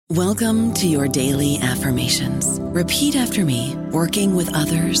Welcome to your daily affirmations. Repeat after me. Working with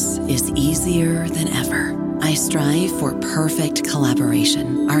others is easier than ever. I strive for perfect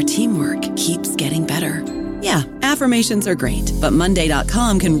collaboration. Our teamwork keeps getting better. Yeah, affirmations are great, but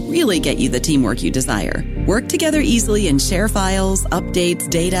Monday.com can really get you the teamwork you desire. Work together easily and share files, updates,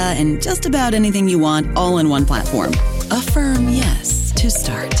 data, and just about anything you want all in one platform. Affirm yes to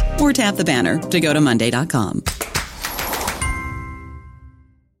start, or tap the banner to go to Monday.com.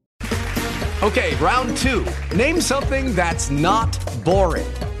 Okay, round two. Name something that's not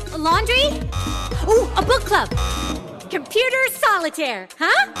boring. A laundry? Ooh, a book club. Computer solitaire,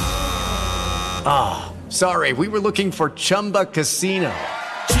 huh? Ah, sorry, we were looking for Chumba Casino.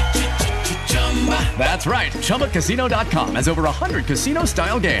 That's right, ChumbaCasino.com has over 100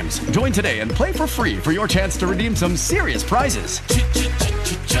 casino-style games. Join today and play for free for your chance to redeem some serious prizes.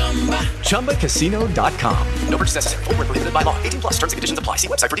 ChumbaCasino.com. No purchase necessary. Void where prohibited by law. 18+ terms and conditions apply. See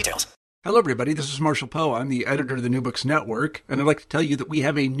website for details. Hello, everybody. This is Marshall Poe. I'm the editor of the New Books Network, and I'd like to tell you that we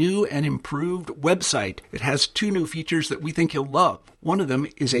have a new and improved website. It has two new features that we think you'll love. One of them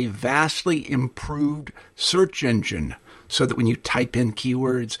is a vastly improved search engine, so that when you type in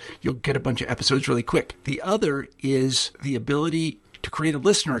keywords, you'll get a bunch of episodes really quick. The other is the ability to create a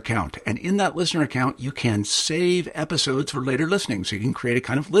listener account, and in that listener account, you can save episodes for later listening, so you can create a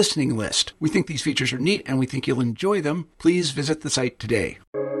kind of listening list. We think these features are neat, and we think you'll enjoy them. Please visit the site today.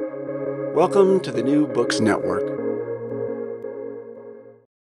 Welcome to the New Books Network.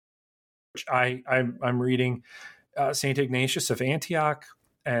 I'm reading St. Ignatius of Antioch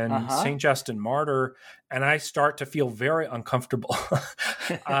and St. Justin Martyr, and I start to feel very uncomfortable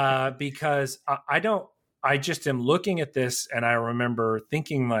because I just am looking at this, and I remember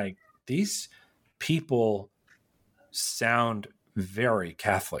thinking, like, these people sound very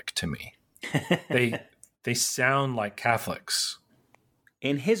Catholic to me. They sound like Catholics.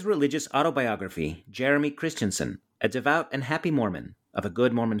 In his religious autobiography, Jeremy Christensen, a devout and happy Mormon of a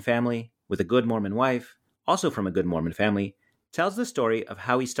good Mormon family with a good Mormon wife, also from a good Mormon family, tells the story of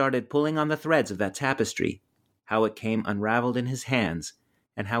how he started pulling on the threads of that tapestry, how it came unraveled in his hands,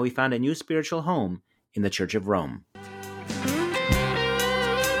 and how he found a new spiritual home in the Church of Rome.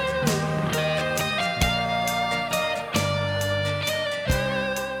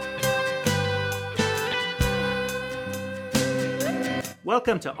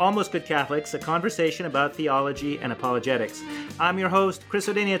 Welcome to Almost Good Catholics, a conversation about theology and apologetics. I'm your host, Chris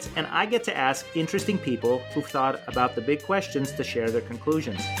Odinietz, and I get to ask interesting people who've thought about the big questions to share their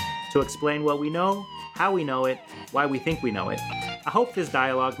conclusions, to explain what we know, how we know it, why we think we know it. I hope this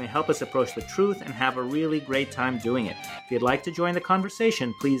dialogue may help us approach the truth and have a really great time doing it. If you'd like to join the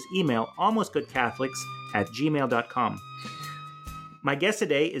conversation, please email almostgoodcatholics@gmail.com. My guest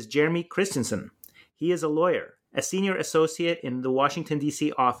today is Jeremy Christensen. He is a lawyer, a senior associate in the Washington,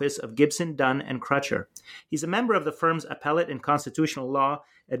 D.C. office of Gibson, Dunn, and Crutcher. He's a member of the firm's appellate and constitutional law,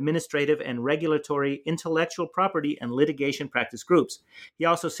 administrative and regulatory, intellectual property, and litigation practice groups. He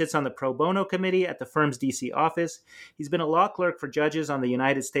also sits on the pro bono committee at the firm's D.C. office. He's been a law clerk for judges on the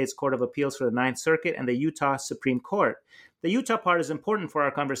United States Court of Appeals for the Ninth Circuit and the Utah Supreme Court. The Utah part is important for our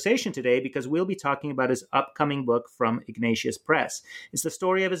conversation today because we'll be talking about his upcoming book from Ignatius Press. It's the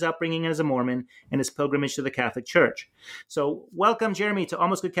story of his upbringing as a Mormon and his pilgrimage to the Catholic Church. So welcome, Jeremy, to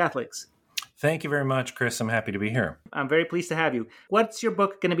Almost Good Catholics. Thank you very much, Chris. I'm happy to be here. I'm very pleased to have you. What's your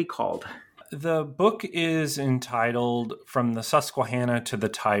book going to be called? The book is entitled From the Susquehanna to the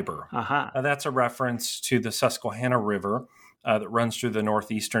Tiber. That's a reference to the Susquehanna River that runs through the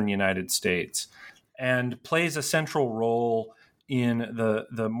northeastern United States, and plays a central role in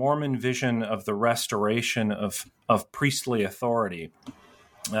the Mormon vision of the restoration of priestly authority.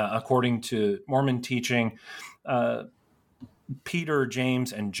 According to Mormon teaching, Peter,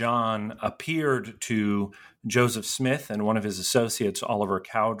 James, and John appeared to Joseph Smith and one of his associates, Oliver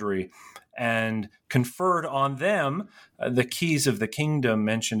Cowdery, and conferred on them the keys of the kingdom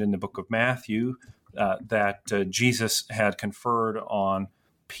mentioned in the book of Matthew that Jesus had conferred on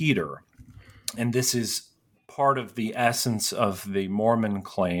Peter. And this is part of the essence of the Mormon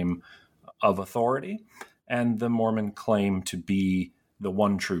claim of authority and the Mormon claim to be the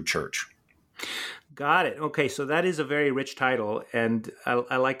one true church. Got it. Okay, so that is a very rich title, and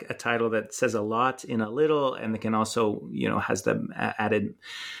I like a title that says a lot in a little, and it can also, has the added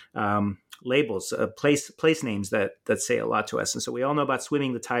labels, place names that say a lot to us. And so we all know about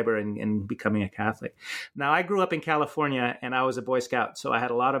swimming the Tiber and becoming a Catholic. Now, I grew up in California, and I was a Boy Scout, so I had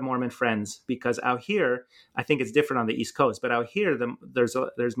a lot of Mormon friends, because out here, I think it's different on the East Coast, but out here,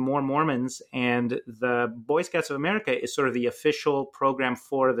 there's more Mormons, and the Boy Scouts of America is sort of the official program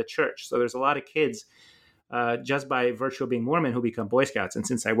for the church. So there's a lot of kids just by virtue of being Mormon who become Boy Scouts. And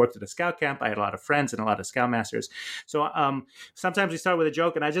since I worked at a scout camp, I had a lot of friends and a lot of scoutmasters. So sometimes we start with a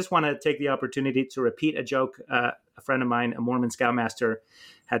joke, and I just want to take the opportunity to repeat a joke a friend of mine, a Mormon scoutmaster,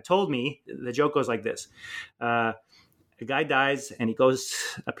 had told me. The joke goes like this. A guy dies, and he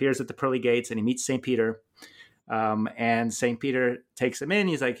appears at the pearly gates, and he meets St. Peter. And St. Peter takes him in.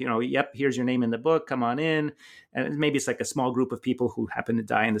 He's like, yep, here's your name in the book. Come on in. And maybe it's like a small group of people who happen to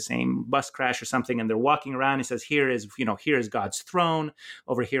die in the same bus crash or something. And they're walking around. He says, here is God's throne.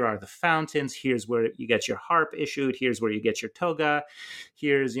 Over here are the fountains. Here's where you get your harp issued. Here's where you get your toga.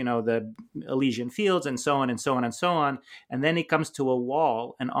 Here's, the Elysian fields, and so on and so on and so on. And then he comes to a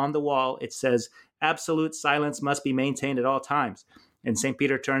wall. And on the wall, it says, absolute silence must be maintained at all times. And St.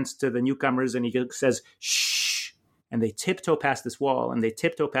 Peter turns to the newcomers and he says, shh. And they tiptoe past this wall, and they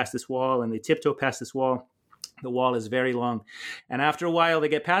tiptoe past this wall, and they tiptoe past this wall. The wall is very long. And after a while, they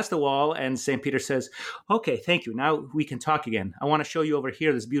get past the wall, and St. Peter says, okay, thank you. Now we can talk again. I want to show you over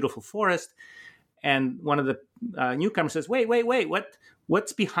here this beautiful forest. And one of the newcomers says, wait,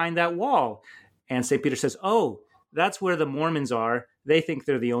 what's behind that wall? And St. Peter says, oh, that's where the Mormons are. They think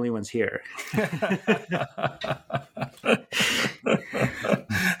they're the only ones here.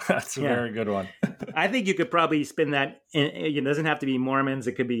 That's a very good one. I think you could probably spin that. It doesn't have to be Mormons.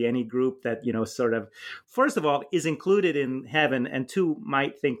 It could be any group that, sort of, first of all, is included in heaven, and two,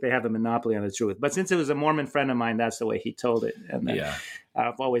 might think they have a monopoly on the truth. But since it was a Mormon friend of mine, that's the way he told it. And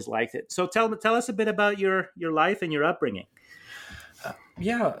I've always liked it. So tell us a bit about your life and your upbringing.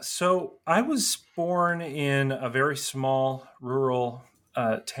 So I was born in a very small rural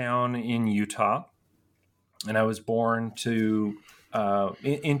town in Utah, and I was born into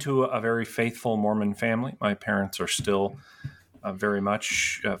a very faithful Mormon family. My parents are still very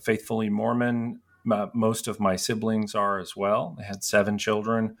much faithfully Mormon. Most of my siblings are as well. They had 7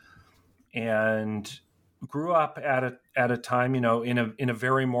 children, and grew up at a time, in a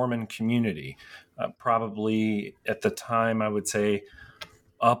very Mormon community. Probably at the time, I would say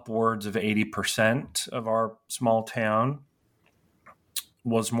upwards of 80% of our small town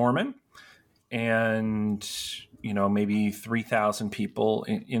was Mormon, and maybe 3,000 people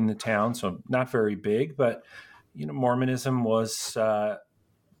in the town, so not very big, but Mormonism was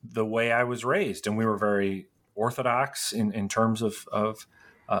the way I was raised, and we were very orthodox in terms of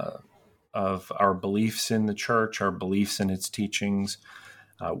our beliefs in the church, our beliefs in its teachings.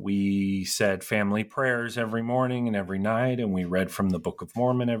 We said family prayers every morning and every night, and we read from the Book of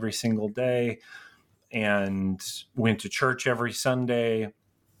Mormon every single day, and went to church every Sunday,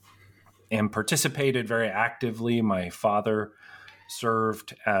 and participated very actively. My father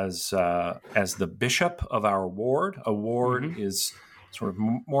served as the bishop of our ward. A ward is sort of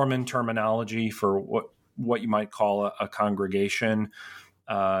Mormon terminology for what you might call a congregation,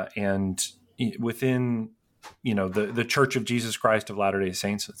 and within the Church of Jesus Christ of Latter-day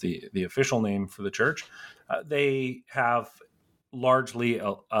Saints, the official name for the church, they have largely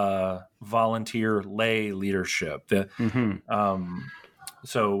a volunteer lay leadership.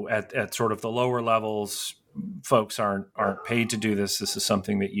 So at sort of the lower levels, folks aren't paid to do this. This is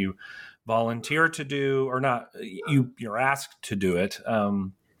something that you volunteer to do, or not. You're asked to do it,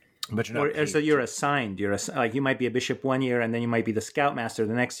 but you're not. So you're assigned. Like you might be a bishop one year, and then you might be the scoutmaster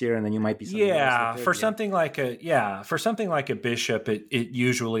the next year, and then you might be something else for something like a bishop, it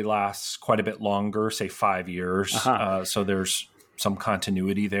usually lasts quite a bit longer, say 5 years. So there's some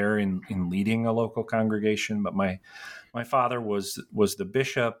continuity there in leading a local congregation. But my father was the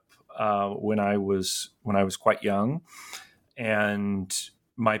bishop when I was quite young, and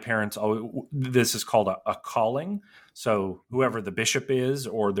my parents this is called a calling. So whoever the bishop is,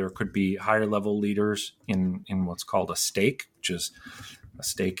 or there could be higher level leaders in what's called a stake, which is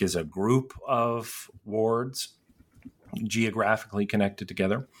a group of wards geographically connected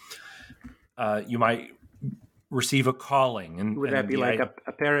together. You might receive a calling. And would that be like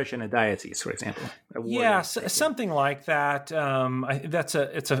a parish and a diocese, for example? Something like that.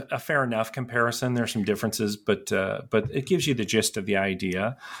 It's a fair enough comparison. There's some differences, but it gives you the gist of the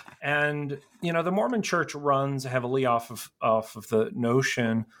idea. And the Mormon Church runs heavily off of the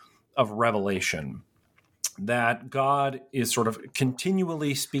notion of revelation, that God is sort of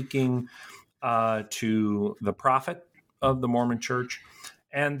continually speaking to the prophet of the Mormon Church,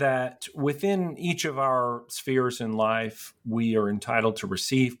 and that within each of our spheres in life, we are entitled to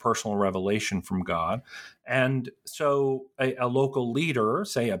receive personal revelation from God. And so a local leader,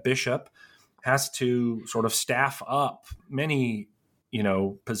 say a bishop, has to sort of staff up many,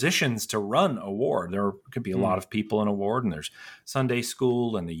 positions to run a ward. There could be a lot of people in a ward, and there's Sunday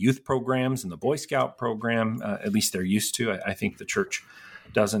school and the youth programs and the Boy Scout program. At least they're used to. I think the church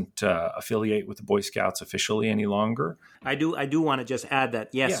doesn't affiliate with the Boy Scouts officially any longer. I do want to just add that,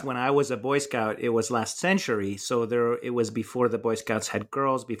 yes, when I was a Boy Scout, it was last century. So it was before the Boy Scouts had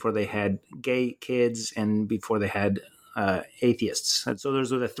girls, before they had gay kids, and before they had atheists. And so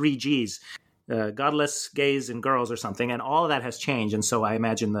those were the 3 Gs. Godless, gays, and girls or something, and all of that has changed. And so I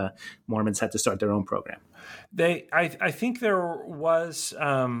imagine the Mormons had to start their own program. I think there was,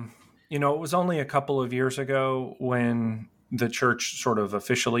 it was only a couple of years ago when the church sort of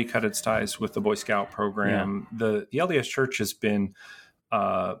officially cut its ties with the Boy Scout program. Yeah. The LDS Church has been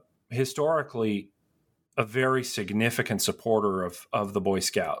historically a very significant supporter of the Boy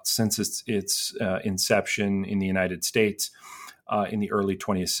Scouts since its inception in the United States in the early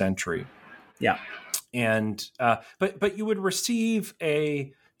 20th century. Yeah. And but you would receive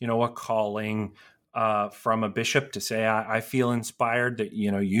a calling from a bishop to say, I feel inspired that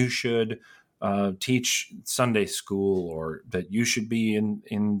you should teach Sunday school, or that you should be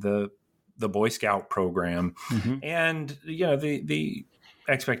in the Boy Scout program. Mm-hmm. And the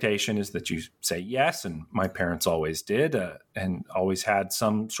expectation is that you say yes, and my parents always did, and always had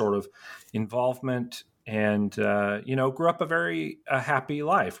some sort of involvement. And, grew up a very happy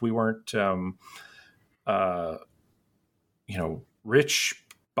life. We weren't, rich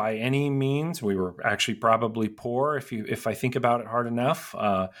by any means. We were actually probably poor if I think about it hard enough.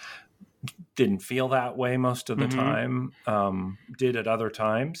 Didn't feel that way most of the time. Did at other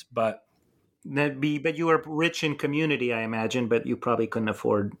times, but you were rich in community, I imagine, but you probably couldn't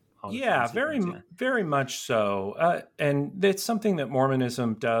afford. Very much so. And it's something that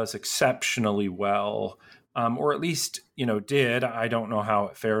Mormonism does exceptionally well, or at least, did. I don't know how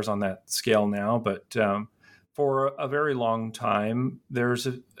it fares on that scale now, but for a very long time, there's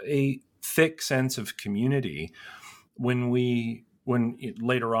a thick sense of community. When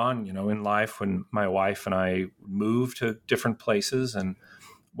later on, in life, when my wife and I moved to different places, and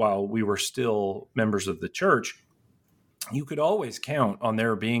while we were still members of the church, you could always count on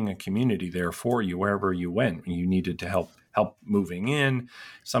there being a community there for you wherever you went. You needed to help moving in.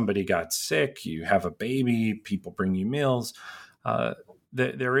 Somebody got sick. You have a baby. People bring you meals.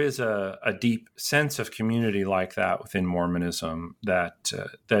 There is a deep sense of community like that within Mormonism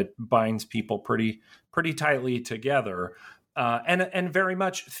that binds people pretty tightly together, and very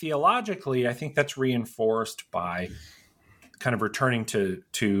much theologically. I think that's reinforced by kind of returning to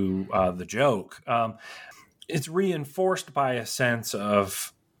the joke. It's reinforced by a sense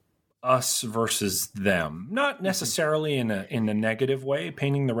of us versus them, not necessarily in a negative way,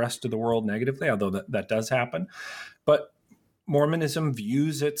 painting the rest of the world negatively, although that does happen. But Mormonism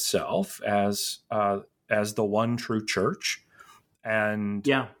views itself as the one true church, and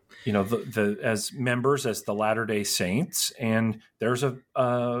as members, as the Latter-day Saints, and there's a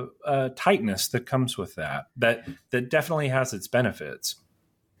tightness that comes with that definitely has its benefits.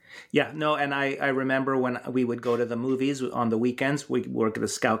 Yeah, no, and I remember when we would go to the movies on the weekends. We work at a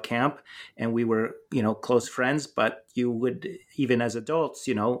scout camp, and we were, close friends. But you would, even as adults,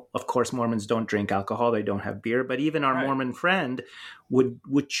 of course, Mormons don't drink alcohol; they don't have beer. But even our Mormon friend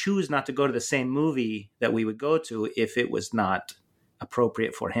would choose not to go to the same movie that we would go to if it was not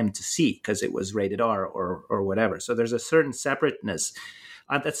appropriate for him to see, because it was rated R or whatever. So there's a certain separateness.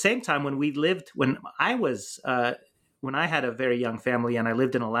 At the same time, when I had a very young family and I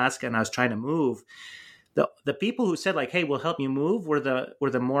lived in Alaska and I was trying to move, the people who said like, "Hey, we'll help you move," were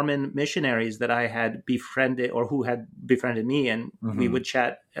the Mormon missionaries that I had befriended, or who had befriended me, and we would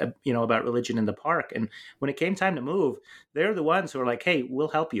chat, about religion in the park. And when it came time to move, they're the ones who were like, "Hey, we'll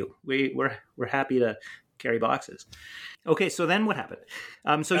help you. We're happy to carry boxes." Okay, so then what happened?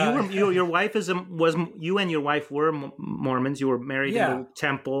 So your wife you and your wife were Mormons. You were married in the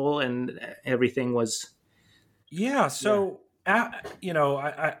temple, and everything was. Yeah. So,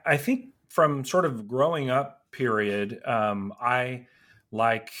 I think from sort of growing up period, I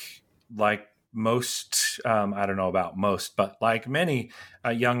like most, I don't know about most, but like many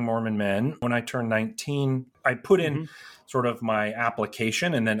young Mormon men, when I turned 19, I put in sort of my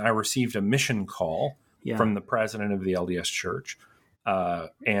application, and then I received a mission call from the president of the LDS Church,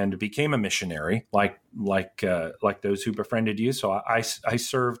 and became a missionary, like those who befriended you. So I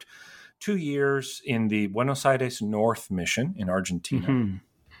served 2 years in the Buenos Aires North Mission in Argentina. Mm-hmm.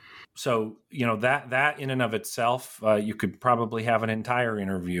 So, that in and of itself, you could probably have an entire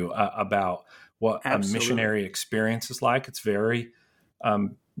interview about what a missionary experience is like. It's very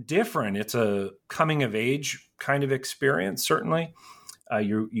different. It's a coming of age kind of experience, certainly.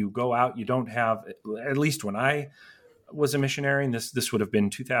 You go out, you don't have, at least when I was a missionary, and this would have been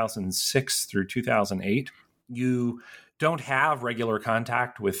 2006 through 2008, you don't have regular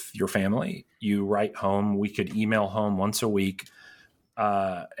contact with your family. You write home. We could email home once a week.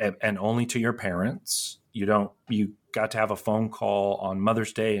 and only to your parents. You got to have a phone call on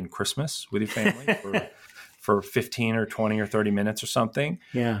Mother's Day and Christmas with your family for 15 or 20 or 30 minutes or something.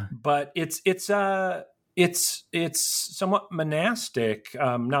 Yeah. But it's somewhat monastic,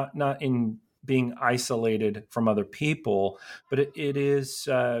 not in being isolated from other people, but it is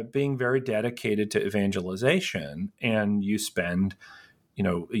being very dedicated to evangelization. And you spend,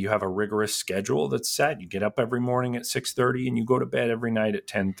 you have a rigorous schedule that's set. You get up every morning at 6:30 and you go to bed every night at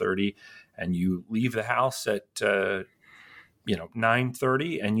 10:30, and you leave the house at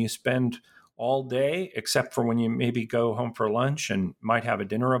 9:30, and you spend all day, except for when you maybe go home for lunch and might have a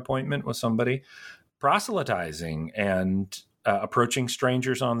dinner appointment with somebody, proselytizing and approaching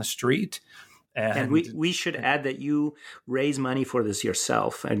strangers on the street. And we should add that you raise money for this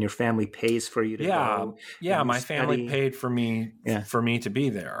yourself, and your family pays for you to go. Yeah, my family paid for me to be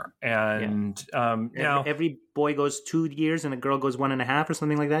there. And now every boy goes 2 years and a girl goes 1.5 or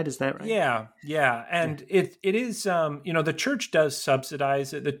something like that. Is that right? Yeah. And it is, the church does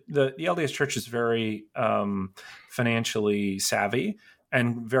subsidize it. The LDS Church is very financially savvy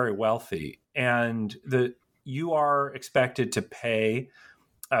and very wealthy. And you are expected to pay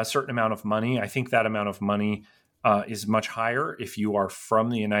a certain amount of money. I think that amount of money is much higher if you are from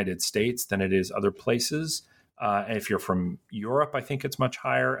the United States than it is other places. If you're from Europe, I think it's much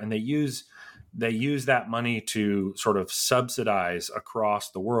higher. And they use that money to sort of subsidize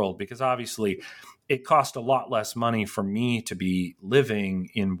across the world, because obviously it cost a lot less money for me to be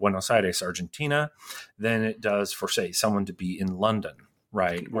living in Buenos Aires, Argentina, than it does for, say, someone to be in London,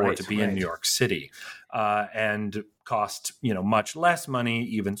 right? Or to be in New York City, and cost, much less money,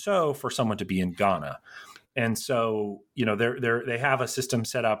 even so, for someone to be in Ghana. And so, they have a system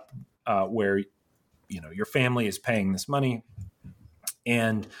set up where, your family is paying this money,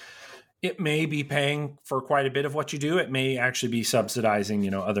 and it may be paying for quite a bit of what you do. It may actually be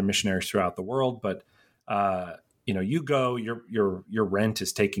subsidizing, other missionaries throughout the world. But, you go, your rent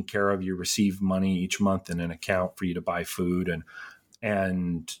is taken care of. You receive money each month in an account for you to buy food,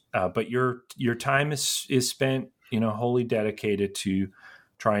 but your time is spent, wholly dedicated to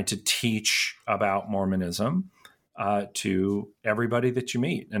trying to teach about Mormonism to everybody that you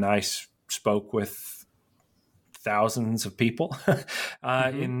meet. And I spoke with thousands of people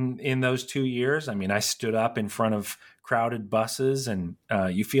in those 2 years. I mean, I stood up in front of crowded buses, and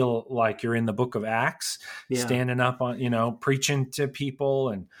you feel like you're in the book of Acts, standing up on, preaching to people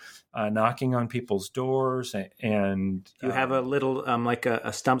and knocking on people's doors. And you have a little like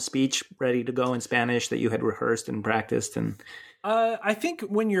a stump speech ready to go in Spanish that you had rehearsed and practiced. And I think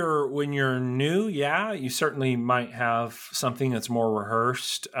when you're new, you certainly might have something that's more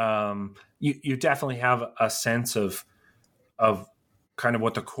rehearsed. You definitely have a sense of kind of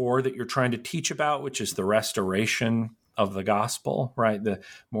what the core that you're trying to teach about, which is the restoration of the gospel, right? The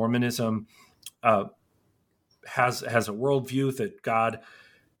Mormonism has a worldview that God,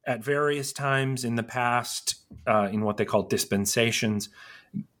 at various times in the past, in what they call dispensations,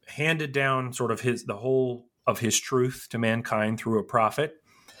 handed down sort of the whole of his truth to mankind through a prophet.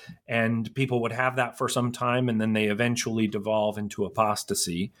 And people would have that for some time, and then they eventually devolve into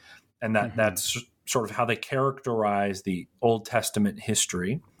apostasy. And that's sort of how they characterize the Old Testament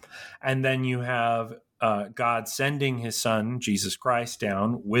history. And then you have God sending his son, Jesus Christ,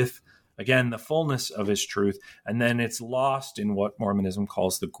 down with, again, the fullness of his truth. And then it's lost in what Mormonism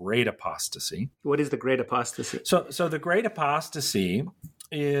calls the Great Apostasy. What is the Great Apostasy? So the Great Apostasy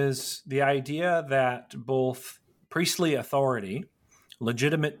is the idea that both priestly authority,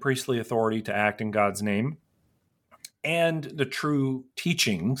 legitimate priestly authority to act in God's name, and the true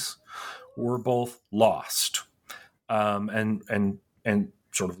teachings were both lost, and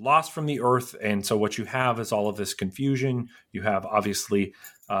sort of lost from the earth. And so what you have is all of this confusion. You have obviously,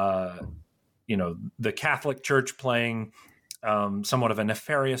 the Catholic Church playing somewhat of a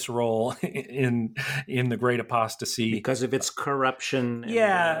nefarious role in the Great Apostasy because of its corruption.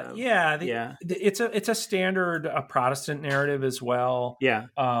 It's a standard Protestant narrative as well.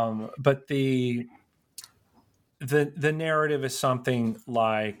 But the narrative is something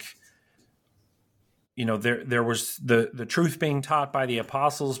like, there was the truth being taught by the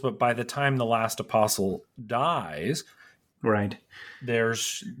apostles, but by the time the last apostle dies, right, there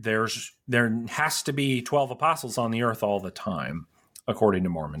has to be 12 apostles on the earth all the time, according to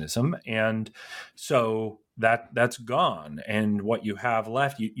Mormonism. And so that's gone. And what you have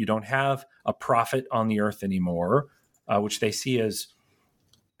left, you don't have a prophet on the earth anymore, which they see as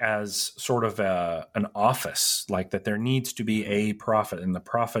sort of an office, like that there needs to be a prophet, and the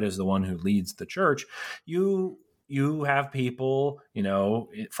prophet is the one who leads the church. You have people,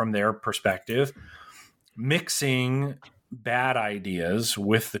 from their perspective, mixing bad ideas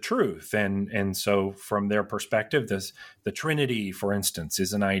with the truth. And so from their perspective, the Trinity, for instance,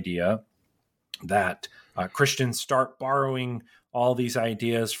 is an idea that Christians start borrowing all these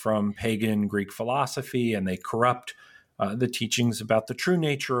ideas from pagan Greek philosophy, and they corrupt the teachings about the true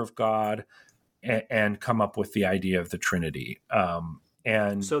nature of God and come up with the idea of the Trinity.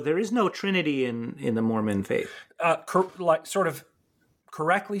 And so there is no Trinity in the Mormon faith.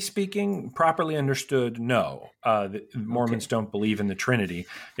 Correctly speaking, properly understood, no. The Mormons don't believe in the Trinity.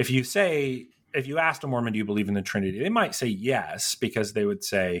 If you asked a Mormon, do you believe in the Trinity? They might say yes, because they would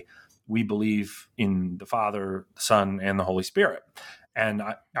say, we believe in the Father, the Son, and the Holy Spirit. And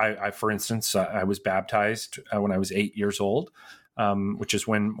I for instance, I was baptized when I was 8 years old, which is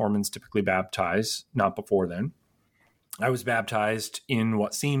when Mormons typically baptize, not before then. I was baptized in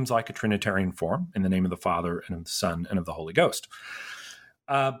what seems like a Trinitarian form, in the name of the Father, and of the Son, and of the Holy Ghost.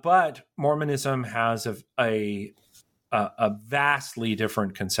 But Mormonism has a vastly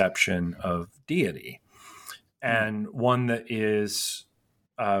different conception of deity, and one that is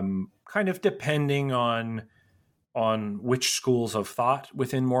kind of depending on which schools of thought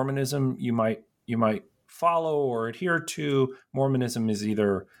within Mormonism you might follow or adhere to. Mormonism is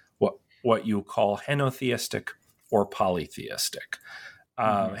either what you call henotheistic or polytheistic.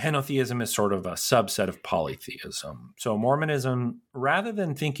 Henotheism is sort of a subset of polytheism. So Mormonism, rather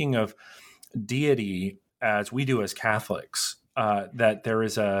than thinking of deity as we do as Catholics, that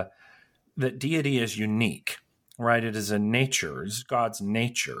deity is unique, right? It is a nature. It is God's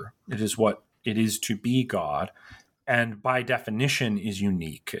nature. It is what it is to be God, and by definition is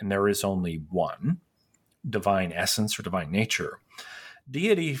unique. And there is only one divine essence or divine nature.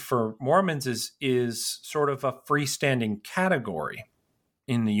 Deity for Mormons is sort of a freestanding category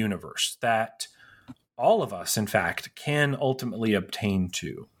in the universe that all of us, in fact, can ultimately obtain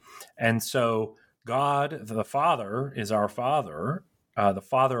to. And so God, the Father, is our Father, the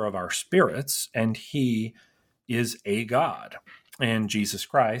Father of our spirits, and he is a God. And Jesus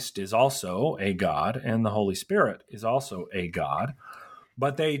Christ is also a God, and the Holy Spirit is also a God.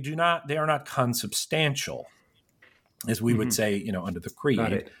 But they are not consubstantial, as we would say, under the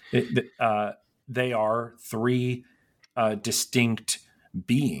creed. They are three distinct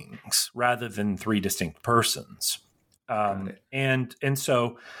beings rather than three distinct persons. And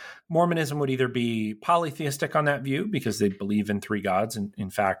so Mormonism would either be polytheistic on that view because they believe in three gods. And in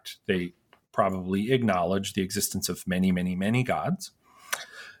fact, they probably acknowledge the existence of many, many, many gods.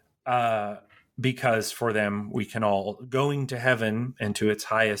 Because for them, we can all going to heaven, and to its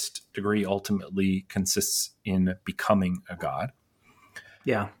highest degree ultimately consists in becoming a god.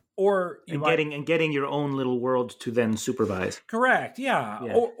 Yeah. Or getting your own little world to then supervise. Correct. Yeah.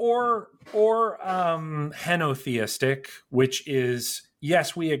 Or henotheistic, which is,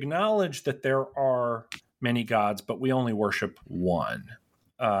 yes, we acknowledge that there are many gods, but we only worship one.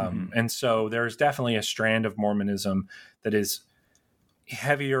 And so there's definitely a strand of Mormonism that is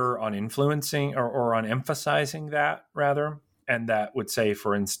heavier on influencing or on emphasizing that, rather. And that would say,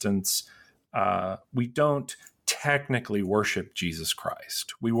 for instance, we don't technically worship Jesus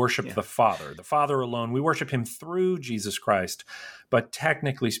Christ. We worship the Father alone. We worship him through Jesus Christ. But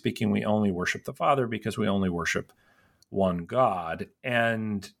technically speaking, we only worship the Father because we only worship one God.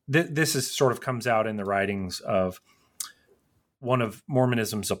 And this is sort of comes out in the writings of one of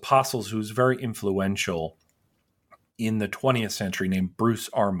Mormonism's apostles who's very influential in the 20th century, named Bruce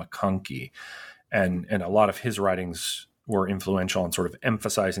R. McConkie. And a lot of his writings were influential in sort of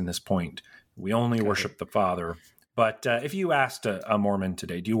emphasizing this point. We only worship the Father. But if you asked a Mormon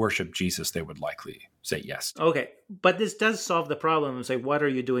today, do you worship Jesus? They would likely say yes. Okay. But this does solve the problem. Say, what are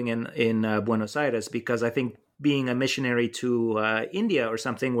you doing in Buenos Aires? Because I think being a missionary to India or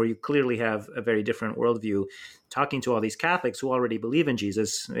something where you clearly have a very different worldview, talking to all these Catholics who already believe in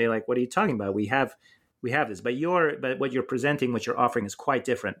Jesus, they're like, what are you talking about? We have this. But what you're presenting, what you're offering is quite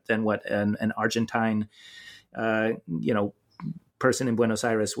different than what an Argentine, person in Buenos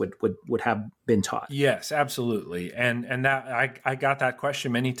Aires would have been taught. Yes, absolutely. And that I got that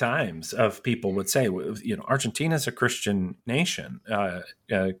question many times of people would say, Argentina is a Christian nation.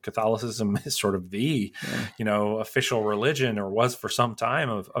 Catholicism is sort of the, official religion, or was for some time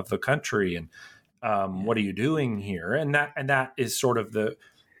of the country. And what are you doing here? And that is sort of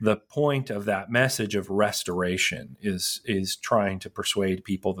the point of that message of restoration is trying to persuade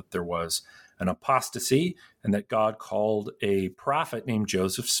people that there was an apostasy, and that God called a prophet named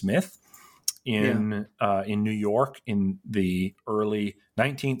Joseph Smith in New York in the early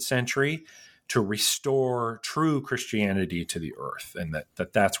 19th century to restore true Christianity to the earth, and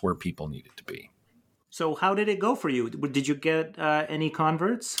that's where people needed to be. So how did it go for you? Did you get any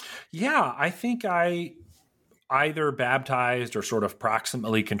converts? Yeah, I think I either baptized or sort of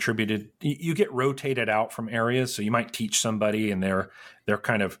proximately contributed. You get rotated out from areas, so you might teach somebody and they're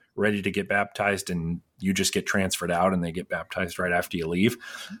kind of ready to get baptized, and you just get transferred out and they get baptized right after you leave.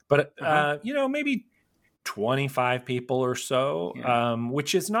 But maybe 25 people or so,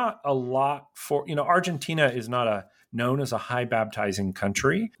 which is not a lot for, Argentina is not known as a high baptizing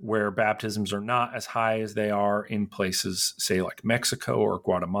country, where baptisms are not as high as they are in places, say, like Mexico or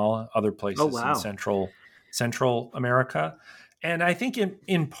Guatemala, other places in Central America. And I think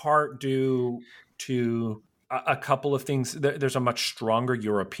in part due to a couple of things. There's a much stronger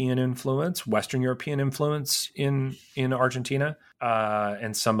European influence, Western European influence in Argentina,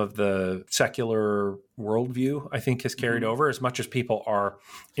 and some of the secular worldview, I think, has carried over. As much as people are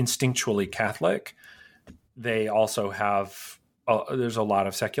instinctually Catholic, they also have there's a lot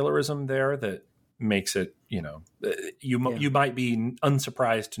of secularism there that makes it, you might be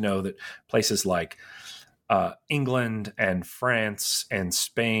unsurprised to know that places like England and France and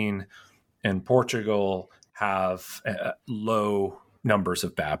Spain and Portugal have low numbers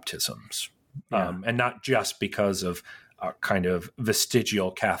of baptisms, and not just because of kind of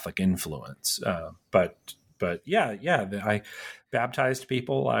vestigial Catholic influence, but I baptized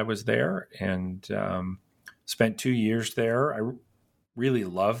people. I was there and spent 2 years there. I really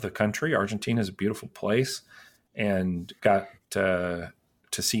love the country. Argentina is a beautiful place, and got to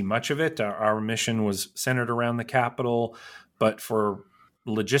see much of it. Our mission was centered around the capital, but for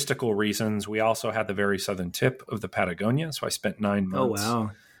logistical reasons, we also had the very southern tip of the Patagonia. So I spent 9 months. Oh,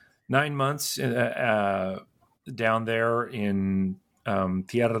 wow. 9 months down there in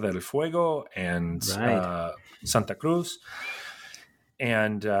Tierra del Fuego and Santa Cruz,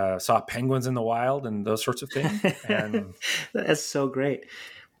 and saw penguins in the wild and those sorts of things. And that's so great.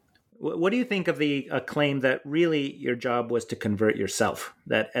 What do you think of the claim that really your job was to convert yourself?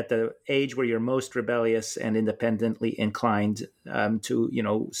 That at the age where you're most rebellious and independently inclined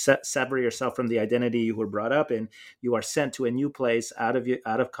to, sever yourself from the identity you were brought up in, you are sent to a new place out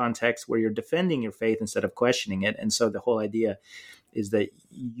of context where you're defending your faith instead of questioning it. And so the whole idea is that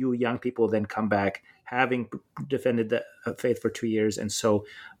you young people then come back having defended the faith for 2 years, and so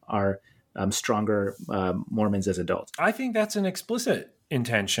are stronger Mormons as adults. I think that's an explicit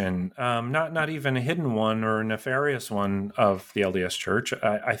intention, not even a hidden one or a nefarious one of the LDS Church.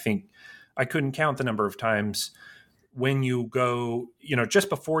 I think I couldn't count the number of times when you go, just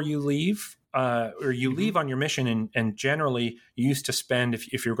before you leave, or you leave on your mission, and generally you used to spend,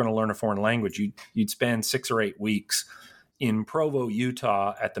 if you're going to learn a foreign language, you'd spend 6 or 8 weeks in Provo,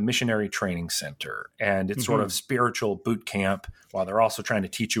 Utah at the Missionary Training Center. And it's sort of spiritual boot camp while they're also trying to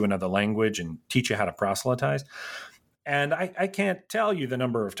teach you another language and teach you how to proselytize. And I can't tell you the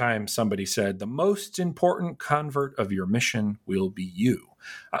number of times somebody said, the most important convert of your mission will be you.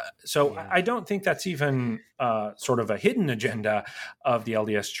 I don't think that's even sort of a hidden agenda of the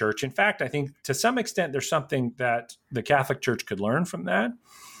LDS Church. In fact, I think to some extent there's something that the Catholic Church could learn from that,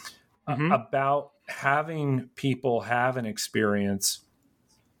 about having people have an experience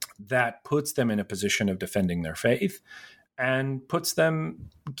that puts them in a position of defending their faith and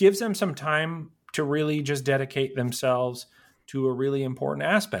gives them some time to really just dedicate themselves to a really important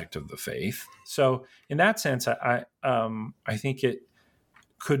aspect of the faith. So in that sense, I think it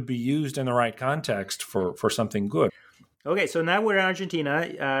could be used in the right context for something good. Okay, so now we're in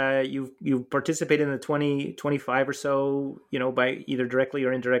Argentina. You've participated in the 2025 or so, by either directly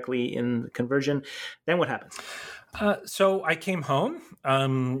or indirectly in conversion. Then what happens? So I came home.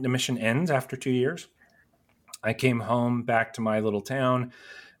 The mission ends after 2 years. I came home back to my little town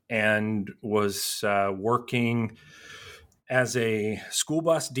and was working as a school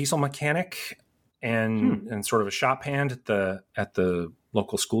bus diesel mechanic and sort of a shop hand at the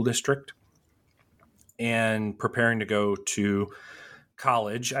local school district, and preparing to go to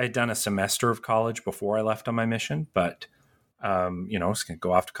college. I had done a semester of college before I left on my mission, but I was going to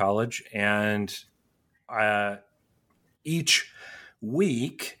go off to college. And each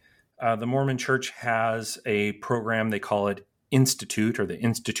week, the Mormon Church has a program. They call it Institute, or the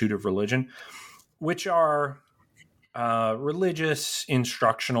Institute of Religion, which are religious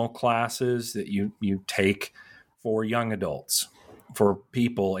instructional classes that you take for young adults, for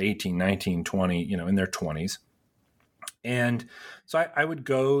people 18, 19, 20, in their 20s. And so I would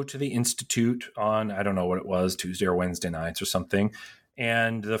go to the Institute on, I don't know what it was, Tuesday or Wednesday nights or something.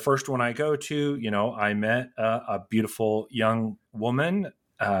 And the first one I go to, I met a beautiful young woman,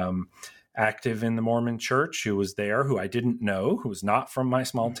 active in the Mormon Church, who was there, who I didn't know, who was not from my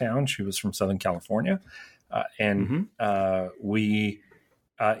small town. She was from Southern California. We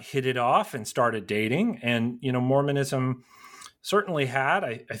hit it off and started dating. And, Mormonism certainly had,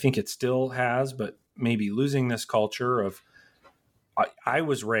 I think it still has, but maybe losing this culture of, I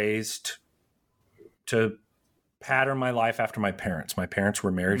was raised to pattern my life after my parents. My parents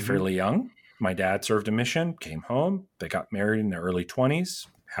were married fairly young. My dad served a mission, came home. They got married in their early 20s,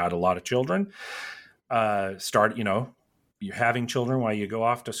 had a lot of children. You're having children while you go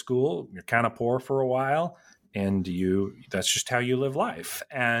off to school. You're kind of poor for a while, and that's just how you live life.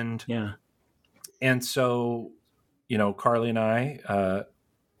 And so, Carly and I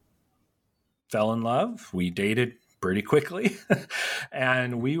fell in love. We dated pretty quickly.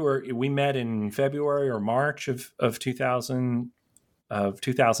 And we met in February or March of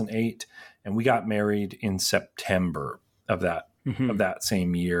 2008, and we got married in September of that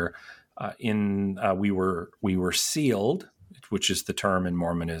same year. We were sealed, which is the term in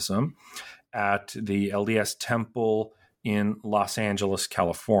Mormonism, at the LDS Temple in Los Angeles,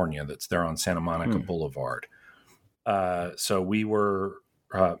 California. That's there on Santa Monica Boulevard. So we were,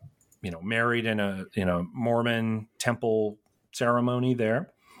 married in a Mormon temple ceremony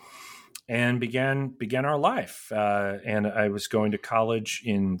there, and began our life. And I was going to college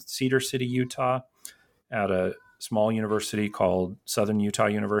in Cedar City, Utah, at a small university called Southern Utah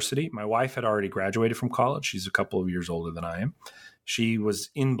University. My wife had already graduated from college. She's a couple of years older than I am. She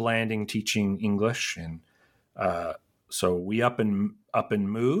was in Blanding teaching English, and so we up and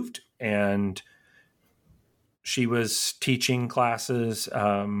moved, and she was teaching classes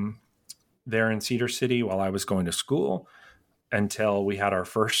there in Cedar City while I was going to school until we had our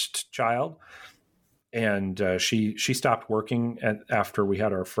first child. And she stopped working after we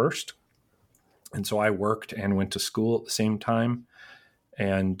had our first. And so I worked and went to school at the same time,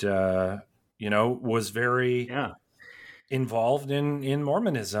 and, was very involved in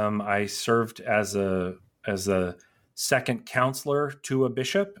Mormonism. I served as a second counselor to a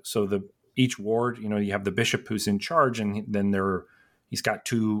bishop. So each ward, you have the bishop who's in charge, and then he's got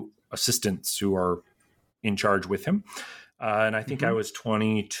two assistants who are in charge with him. And I think I was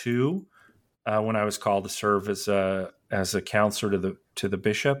 22 when I was called to serve as a counselor to the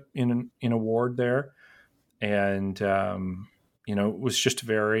bishop in a ward there. And, it was just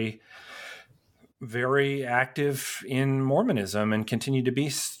very, very active in Mormonism, and continued to be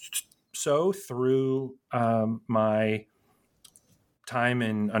so through my time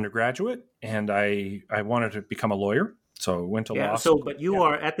in undergraduate. And I wanted to become a lawyer. So I went to law school. So, but you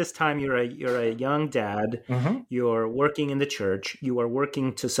are, at this time, you're a young dad. You're working in the church. You are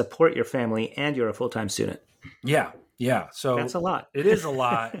working to support your family, and you're a full-time student. Yeah. So that's a lot. It is a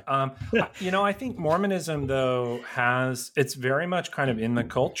lot. I think Mormonism, though, it's very much kind of in the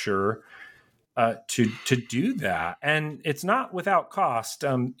culture to do that. And it's not without cost.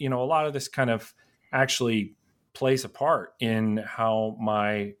 A lot of this kind of actually plays a part in how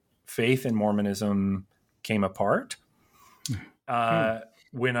my faith in Mormonism came apart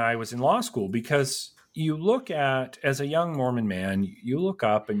when I was in law school, because you look at, as a young Mormon man, you look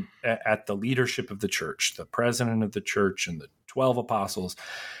up at the leadership of the church, the president of the church and the 12 apostles.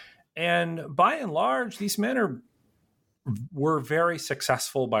 And by and large, these men were very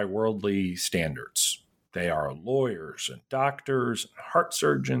successful by worldly standards. They are lawyers and doctors, and heart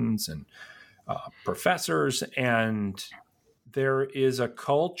surgeons and professors. And there is a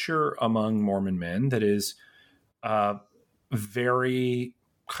culture among Mormon men that is very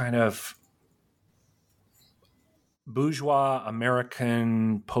kind of bourgeois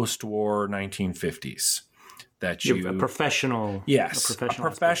American post-war 1950s. A professional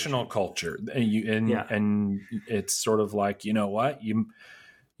culture. And it's sort of like,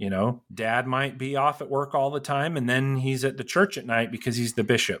 dad might be off at work all the time, and then he's at the church at night because he's the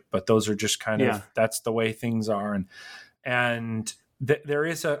bishop. But those are just kind of, that's the way things are. And there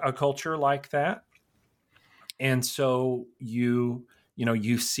is a culture like that. And so you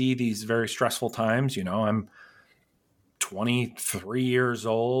see these very stressful times. I'm 23 years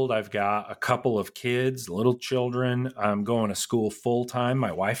old. I've got a couple of kids, little children. I'm going to school full time.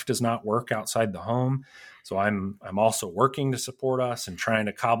 My wife does not work outside the home. So I'm also working to support us and trying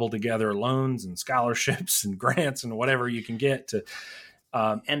to cobble together loans and scholarships and grants and whatever you can get to.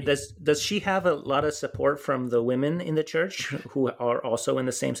 And does she have a lot of support from the women in the church who are also in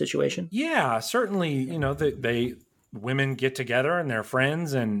the same situation? Yeah, certainly. Women get together and they're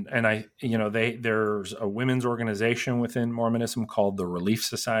friends, and there's a women's organization within Mormonism called the Relief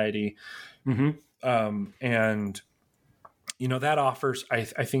Society. And that offers, I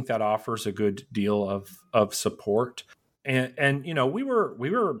think that offers a good deal of support. And we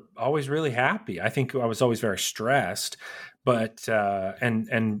were always really happy. I think I was always very stressed, but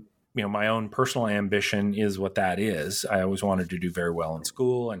my own personal ambition is what that is. I always wanted to do very well in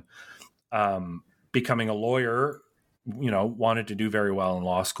school, and becoming a lawyer wanted to do very well in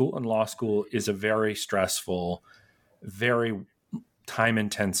law school, and law school is a very stressful, very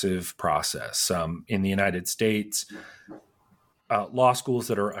time-intensive process. In the United States, law schools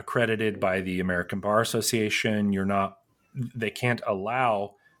that are accredited by the American Bar Association, they can't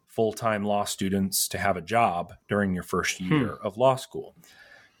allow full-time law students to have a job during your first year of law school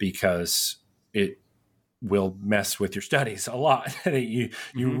because it will mess with your studies a lot. you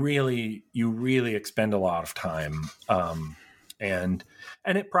really expend a lot of time. And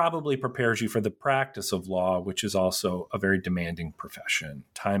it probably prepares you for the practice of law, which is also a very demanding profession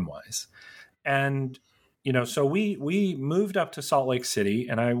time-wise. And, so we moved up to Salt Lake City,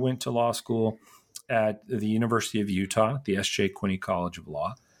 and I went to law school at the University of Utah, the S.J. Quinney College of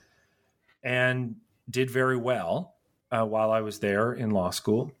Law, and did very well while I was there in law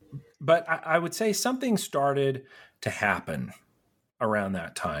school. But I would say something started to happen around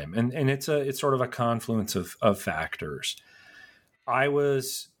that time. And it's sort of a confluence of factors. I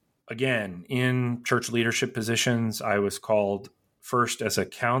was, again, in church leadership positions. I was called first as a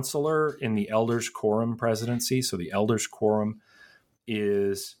counselor in the Elders Quorum presidency. So the Elders Quorum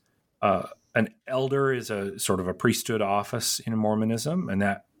is an elder is a sort of a priesthood office in Mormonism, and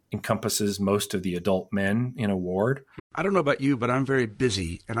that encompasses most of the adult men in a ward. I don't know about you, but I'm very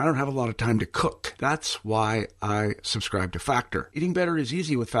busy and I don't have a lot of time to cook. That's why I subscribe to Factor. Eating better is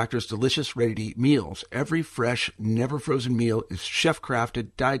easy with Factor's delicious, ready-to-eat meals. Every fresh, never frozen meal is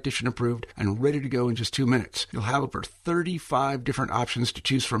chef-crafted, dietitian approved, and ready to go in just 2 minutes. You'll have over 35 different options to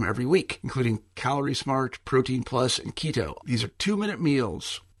choose from every week, including Calorie Smart, Protein Plus, and Keto. These are 2-minute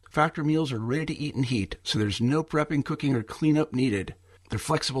meals. Factor meals are ready to eat and heat, so there's no prepping, cooking, or cleanup needed. They're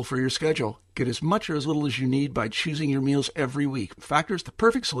flexible for your schedule. Get as much or as little as you need by choosing your meals every week. Factor is the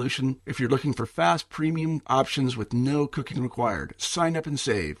perfect solution if you're looking for fast, premium options with no cooking required. Sign up and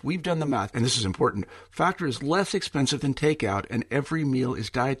save. We've done the math, and this is important. Factor is less expensive than takeout, and every meal is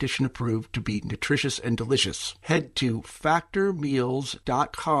dietitian approved to be nutritious and delicious. Head to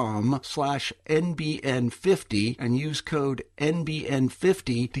factormeals.com/NBN50 and use code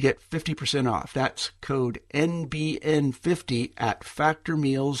NBN50 to get 50% off. That's code NBN50 at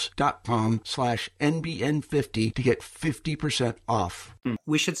factormeals.com/NBN50 to get 50% off.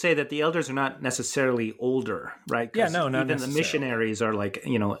 We should say that the elders are not necessarily older, right? Yeah, no, not even necessarily. The missionaries are like,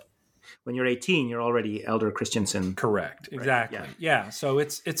 when you're 18, you're already Elder Christensen. Correct. Right? Exactly. Yeah. So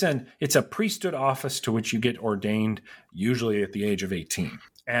it's a priesthood office to which you get ordained usually at the age of 18.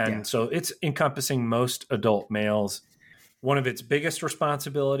 And so it's encompassing most adult males. One of its biggest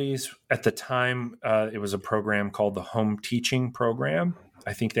responsibilities at the time, it was a program called the Home Teaching Program.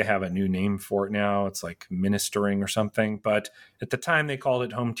 I think they have a new name for it now. It's like ministering or something. But at the time, they called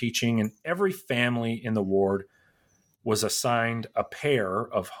it home teaching. And every family in the ward was assigned a pair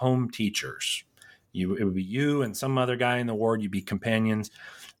of home teachers. It would be you and some other guy in the ward. You'd be companions.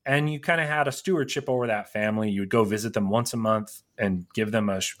 And you kind of had a stewardship over that family. You would go visit them once a month and give them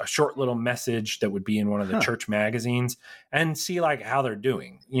a short little message that would be in one of the church magazines and see like how they're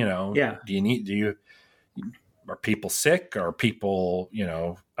doing. Are people sick? Are people,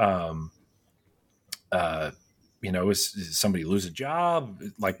 is somebody lose a job?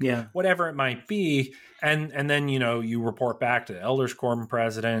 Whatever it might be. And then, you report back to the Elders Quorum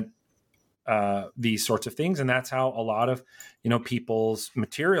president, these sorts of things. And that's how a lot of, people's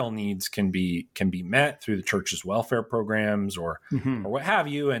material needs can be met through the church's welfare programs or what have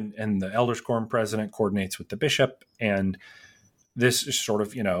you. And the Elders Quorum president coordinates with the bishop. And this is sort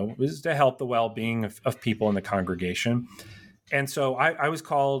of, is to help the well-being of people in the congregation. And so I was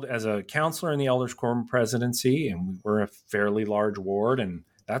called as a counselor in the Elders Quorum presidency, and we're a fairly large ward, and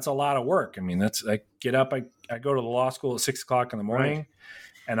that's a lot of work. I mean, I get up, I go to the law school at 6:00 in the morning, right,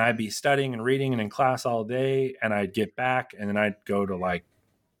 and I'd be studying and reading and in class all day, and I'd get back, and then I'd go to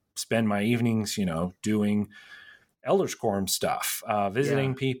spend my evenings, doing Elders Quorum stuff,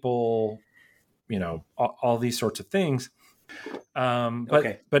 visiting people, all these sorts of things.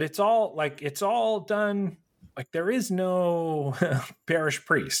 But it's all done. There is no parish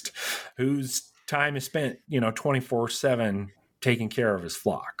priest whose time is spent, 24/7 taking care of his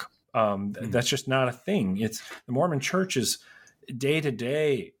flock. That's just not a thing. It's the Mormon church is day to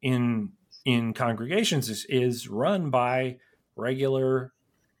day in congregations is run by regular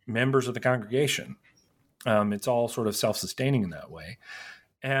members of the congregation. It's all sort of self-sustaining in that way.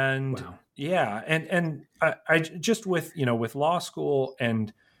 And and I just with law school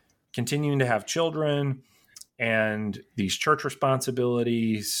and continuing to have children and these church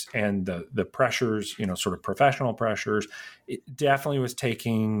responsibilities and the pressures, sort of professional pressures, it definitely was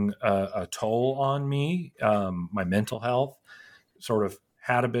taking a toll on me. My mental health sort of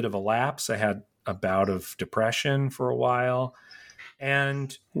had a bit of a lapse. I had a bout of depression for a while.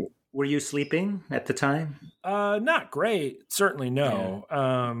 And were you sleeping at the time? Not great. Certainly no.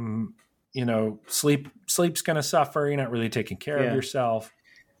 Yeah. Sleep's going to suffer. You're not really taking care of yourself.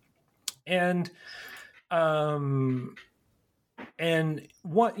 And had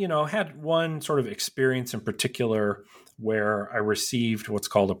one sort of experience in particular where I received what's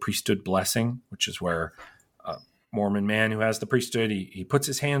called a priesthood blessing, which is where a Mormon man who has the priesthood, he puts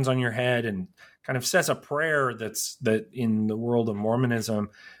his hands on your head and kind of says a prayer that in the world of Mormonism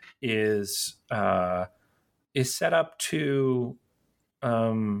is set up to,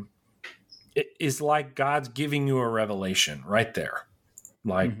 it is like God's giving you a revelation right there.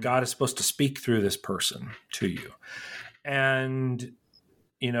 Like God is supposed to speak through this person to you. And,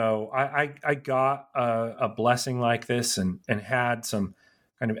 I got a blessing like this and had some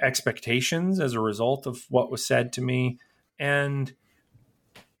kind of expectations as a result of what was said to me. And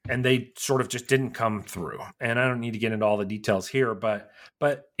they sort of just didn't come through. And I don't need to get into all the details here, but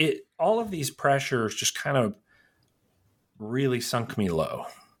all of these pressures just kind of really sunk me low.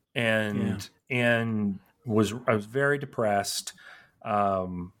 And I was very depressed. I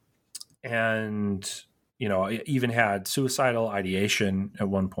even had suicidal ideation at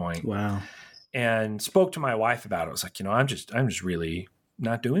one point. Wow. And spoke to my wife about it. I was like, I'm just really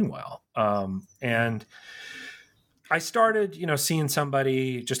not doing well. And I started, seeing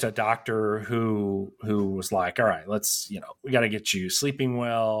somebody, just a doctor who was like, all right, let's, we got to get you sleeping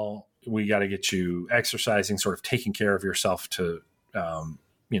well. We got to get you exercising, sort of taking care of yourself to,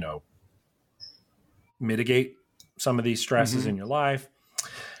 mitigate some of these stresses in your life.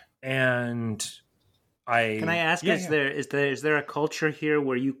 And can I ask, is there a culture here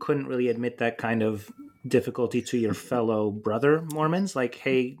where you couldn't really admit that kind of difficulty to your fellow brother Mormons? Like,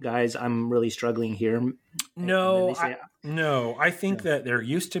 hey guys, I'm really struggling here. No, I think that there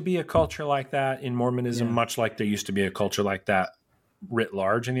used to be a culture like that in Mormonism, much like there used to be a culture like that writ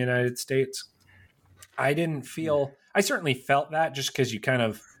large in the United States. I certainly felt that just because you kind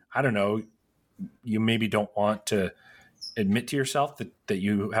of, I don't know, you maybe don't want to admit to yourself that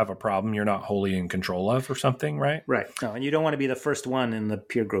you have a problem you're not wholly in control of or something, right? Right. No, and you don't want to be the first one in the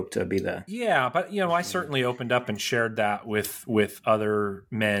peer group to be the... Yeah, but, I certainly opened up and shared that with other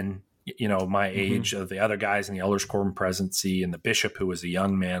men, my age, of the other guys in the Elders Quorum presidency, and the bishop who was a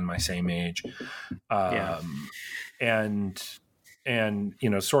young man my same age. And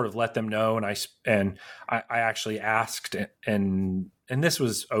sort of let them know. And I actually asked, and this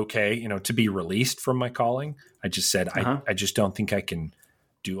was okay, to be released from my calling. I just said, I just don't think I can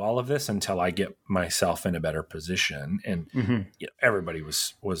do all of this until I get myself in a better position. And everybody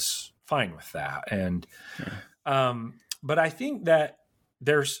was fine with that. And, but I think that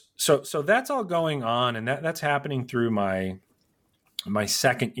so that's all going on, and that's happening through my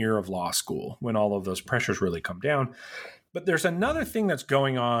second year of law school, when all of those pressures really come down. But there's another thing that's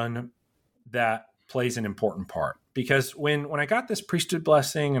going on that plays an important part, because when I got this priesthood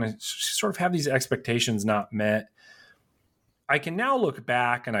blessing and I sort of have these expectations not met, I can now look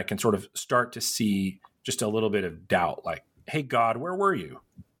back and I can sort of start to see just a little bit of doubt, like, hey, God, where were you?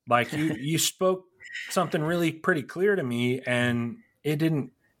 Like you spoke something really pretty clear to me and it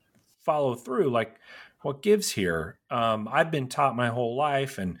didn't follow through. Like, what gives here? I've been taught my whole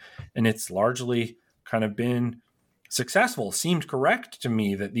life and it's largely kind of been successful. Seemed correct to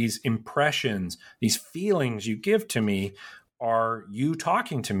me that these impressions, these feelings you give to me are you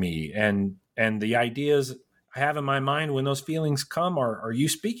talking to me, and the ideas I have in my mind when those feelings come are you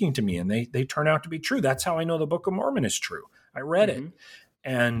speaking to me, and they turn out to be true. That's how I know the Book of Mormon is true. I read it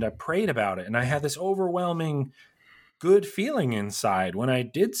and I prayed about it, and I had this overwhelming good feeling inside when I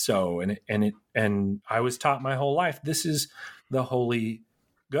did so, and I was taught my whole life, this is the Holy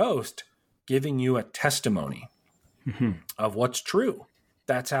Ghost giving you a testimony of what's true.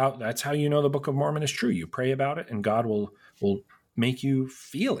 That's how you know the Book of Mormon is true. You pray about it, and God will make you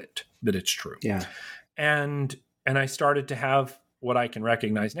feel it, that it's true. Yeah. And I started to have what I can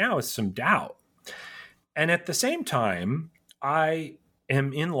recognize now as some doubt. And at the same time, I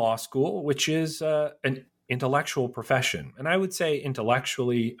am in law school, which is an intellectual profession. And I would say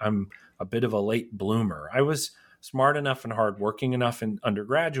intellectually, I'm a bit of a late bloomer. I was smart enough and hardworking enough in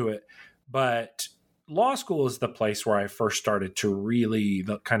undergraduate, but law school is the place where I first started to really,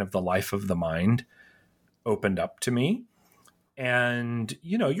 the life of the mind opened up to me. And,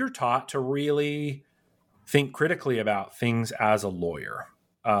 you're taught to really think critically about things as a lawyer.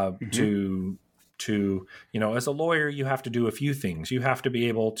 To as a lawyer, you have to do a few things. You have to be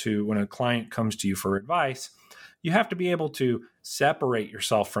able to, when a client comes to you for advice, you have to be able to separate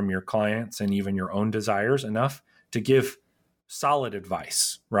yourself from your clients and even your own desires enough to give solid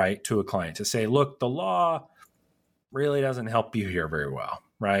advice, right, to a client to say, look, the law really doesn't help you here very well,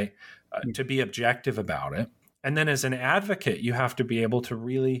 right? To be objective about it. And then as an advocate, you have to be able to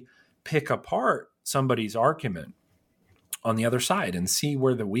really pick apart somebody's argument on the other side and see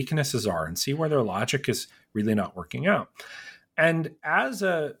where the weaknesses are and see where their logic is really not working out. And as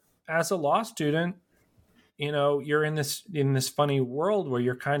a law student, you're in this funny world where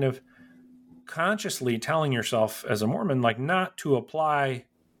you're kind of consciously telling yourself as a Mormon, like, not to apply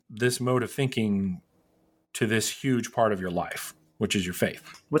this mode of thinking to this huge part of your life, which is your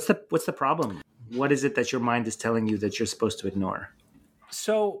faith. What's the problem? What is it that your mind is telling you that you're supposed to ignore?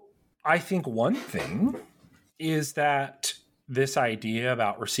 So I think one thing is that this idea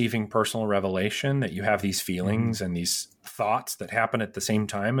about receiving personal revelation, that you have these feelings and these thoughts that happen at the same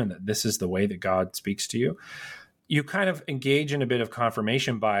time, and that this is the way that God speaks to you, you kind of engage in a bit of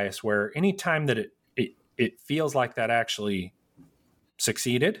confirmation bias, where anytime that it feels like that actually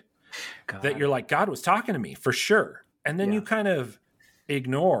succeeded, that you're like, God was talking to me for sure. And then you kind of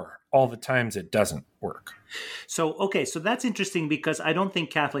ignore all the times it doesn't work. So that's interesting, because I don't think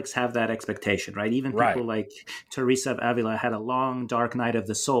Catholics have that expectation, right? Even people like Teresa of Avila had a long, dark night of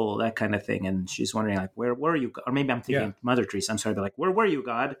the soul, that kind of thing. And she's wondering, like, where were you? Or maybe I'm thinking Mother Teresa, I'm sorry, but like, where were you,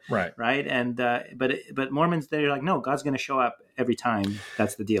 God? Right. Right. And, but Mormons, they're like, no, God's going to show up every time.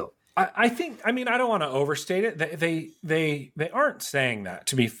 That's the deal. I think, I don't want to overstate it. They aren't saying that,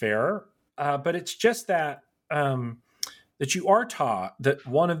 to be fair. But it's just that, that you are taught that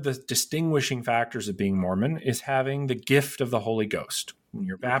one of the distinguishing factors of being Mormon is having the gift of the Holy Ghost. When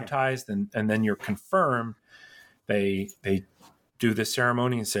you're baptized and then you're confirmed, they do this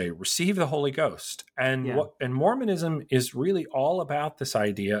ceremony and say, receive the Holy Ghost. And Mormonism is really all about this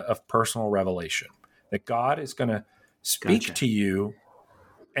idea of personal revelation, that God is going to speak to you.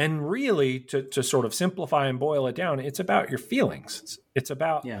 And really, to sort of simplify and boil it down, it's about your feelings. It's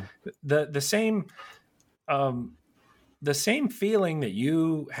about the same feeling that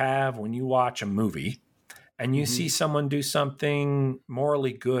you have when you watch a movie and you see someone do something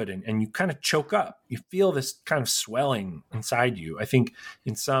morally good and you kind of choke up. You feel this kind of swelling inside you. I think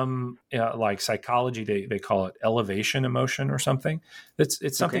in some like psychology, they call it elevation emotion or something.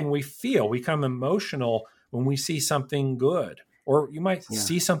 It's something we feel. We become emotional when we see something good, or you might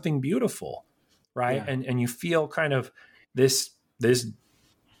see something beautiful, right? Yeah. And you feel kind of this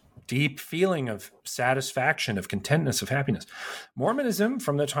deep feeling of satisfaction, of contentness, of happiness. Mormonism,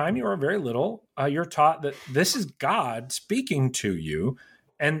 from the time you are very little, you're taught that this is God speaking to you,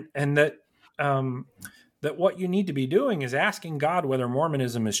 and that that what you need to be doing is asking God whether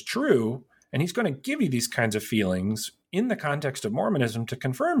Mormonism is true, and he's going to give you these kinds of feelings in the context of Mormonism to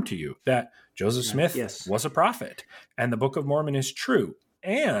confirm to you that Joseph Smith was a prophet, and the Book of Mormon is true.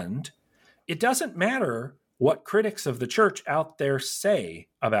 And it doesn't matter what critics of the church out there say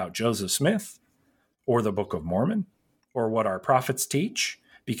about Joseph Smith or the Book of Mormon or what our prophets teach,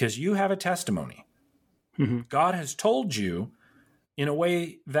 because you have a testimony. God has told you in a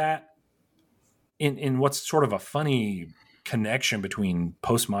way that in what's sort of a funny connection between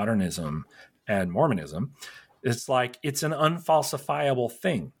postmodernism and Mormonism, it's like it's an unfalsifiable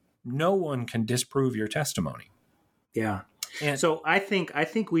thing. No one can disprove your testimony. Yeah. And so I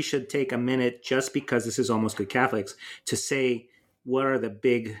think we should take a minute, just because this is Almost Good Catholics, to say what are the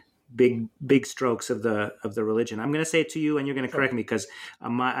big strokes of the religion. I'm going to say it to you, and you're going to correct me, because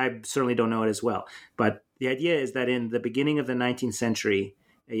I certainly don't know it as well. But the idea is that in the beginning of the 19th century,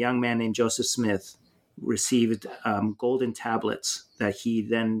 a young man named Joseph Smith received golden tablets that he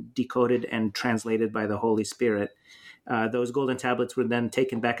then decoded and translated by the Holy Spirit. Those golden tablets were then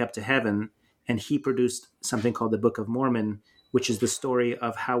taken back up to heaven, and he produced something called the Book of Mormon, which is the story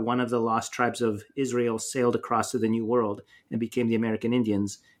of how one of the lost tribes of Israel sailed across to the New World and became the American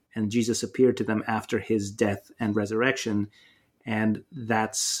Indians, and Jesus appeared to them after his death and resurrection. And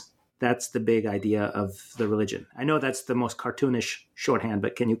that's the big idea of the religion. I know that's the most cartoonish shorthand,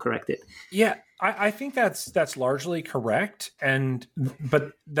 but can you correct it? Yeah, I think that's largely correct,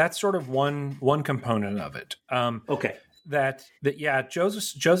 but that's sort of one component of it. Okay. That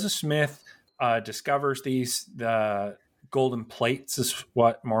Joseph Smith discovers the golden plates, is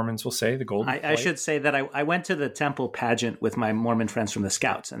what Mormons will say. The golden. I should say that I went to the temple pageant with my Mormon friends from the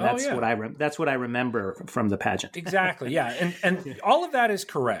Scouts, and that's what I remember from the pageant. Exactly. Yeah, and all of that is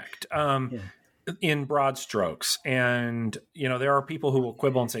correct. In broad strokes. And, there are people who will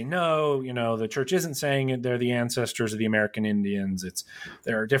quibble and say, no, the church isn't saying it. They're the ancestors of the American Indians.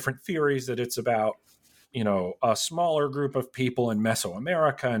 There are different theories that it's about, a smaller group of people in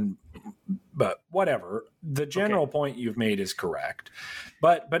Mesoamerica, but whatever. The general point you've made is correct,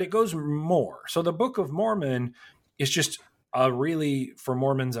 but it goes more. So the Book of Mormon is just really, for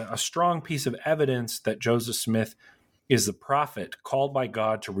Mormons, a strong piece of evidence that Joseph Smith is the prophet called by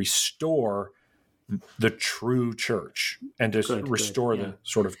God to restore the true church and to restore the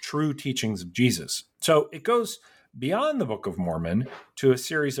sort of true teachings of Jesus. So it goes beyond the Book of Mormon to a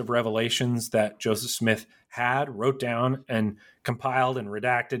series of revelations that Joseph Smith wrote down and compiled and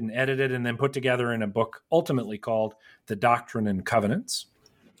redacted and edited and then put together in a book ultimately called The Doctrine and Covenants.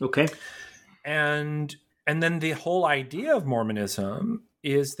 Okay. And then the whole idea of Mormonism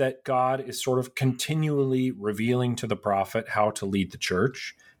is that God is sort of continually revealing to the prophet how to lead the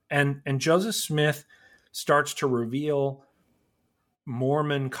church. And Joseph Smith starts to reveal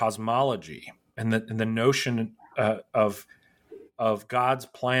Mormon cosmology and the notion of God's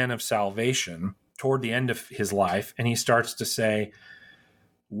plan of salvation toward the end of his life. And he starts to say,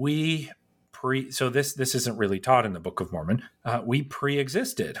 so this isn't really taught in the Book of Mormon. We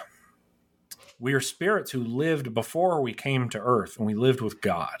pre-existed. We are spirits who lived before we came to earth, and we lived with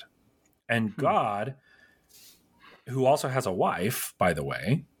God. And God, who also has a wife, by the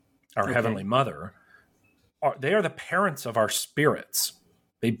way, our Heavenly Mother, they are the parents of our spirits.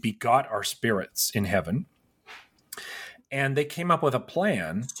 They begot our spirits in heaven. And they came up with a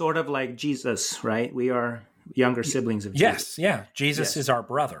plan. Sort of like Jesus, right? We are younger siblings of Jesus. Yes, yeah. Jesus is our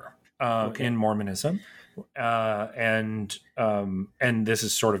brother in Mormonism. And this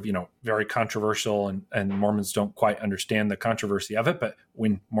is sort of, very controversial, and Mormons don't quite understand the controversy of it. But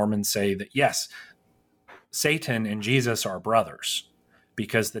when Mormons say that, yes, Satan and Jesus are brothers,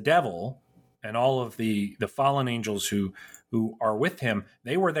 because the devil and all of the fallen angels who are with him,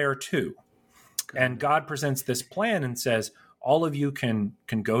 they were there too. And God presents this plan and says, all of you can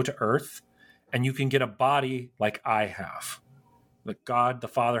go to earth and you can get a body like I have. That God, the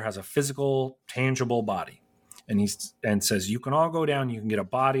Father, has a physical, tangible body. And says, you can all go down, you can get a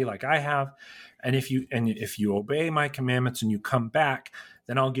body like I have. And if you obey my commandments and you come back,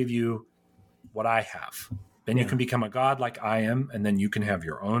 then I'll give you what I have. Then you can become a God like I am, and then you can have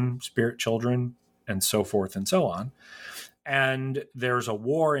your own spirit children, and so forth and so on. And there's a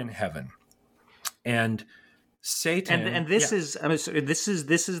war in heaven. And Satan and this is this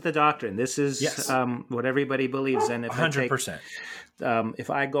is the doctrine. This is what everybody believes. And if 100%. If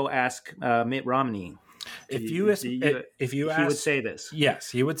I go ask Mitt Romney, if you ask, he would say this. Yes,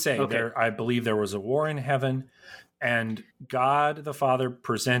 he would say I believe there was a war in heaven, and God the Father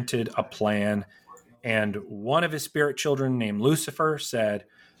presented a plan, and one of his spirit children named Lucifer said,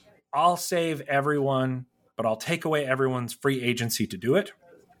 I'll save everyone, but I'll take away everyone's free agency to do it.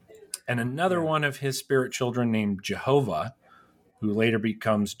 And another one of his spirit children named Jehovah, who later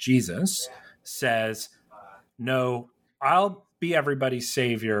becomes Jesus, says, no, I'll be everybody's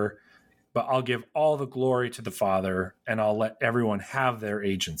savior, but I'll give all the glory to the Father, and I'll let everyone have their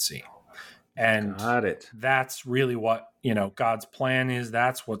agency. And that's really what, God's plan is.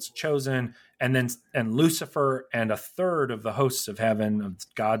 That's what's chosen. And Lucifer and a third of the hosts of heaven, of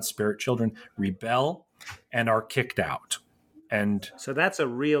God's spirit children, rebel and are kicked out. And so that's a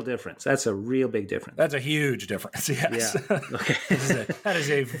real difference. That's a real big difference. That's a huge difference. Yes. Yeah. Okay. that is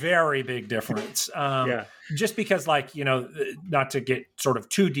a very big difference. Just because, not to get sort of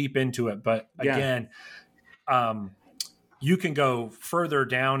too deep into it, but again, you can go further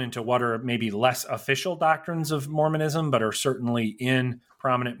down into what are maybe less official doctrines of Mormonism, but are certainly in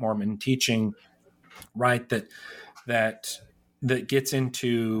prominent Mormon teaching, right? That gets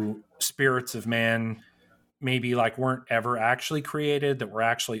into spirits of man, maybe weren't ever actually created, that were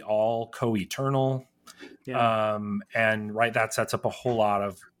actually all co-eternal. Yeah. And that sets up a whole lot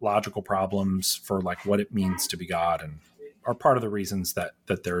of logical problems for what it means to be God, and are part of the reasons that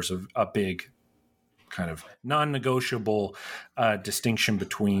there's a big kind of non-negotiable distinction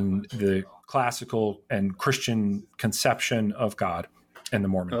between the classical and Christian conception of God and the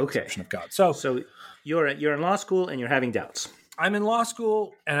Mormon conception of God. So you're in law school and you're having doubts. I'm in law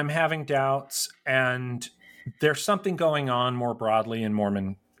school and I'm having doubts, and there's something going on more broadly in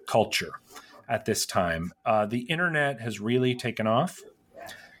Mormon culture at this time. The internet has really taken off,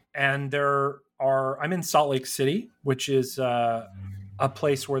 and I'm in Salt Lake City, which is a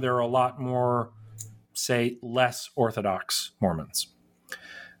place where there are a lot more, say, less Orthodox Mormons.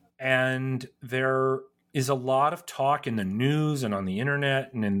 And there is a lot of talk in the news and on the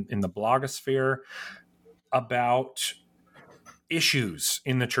internet and in the blogosphere about issues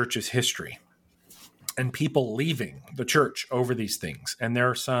in the church's history and people leaving the church over these things. And there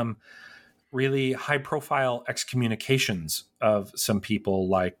are some really high-profile excommunications of some people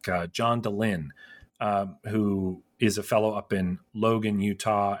like John DeLynn, who is a fellow up in Logan,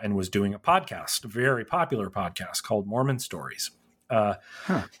 Utah, and was doing a very popular podcast called Mormon Stories.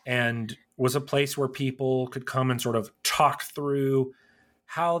 And was a place where people could come and sort of talk through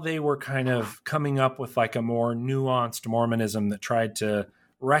how they were kind of coming up with like a more nuanced Mormonism that tried to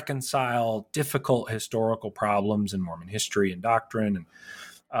reconcile difficult historical problems in Mormon history and doctrine.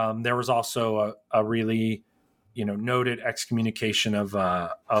 And there was also a really, noted excommunication of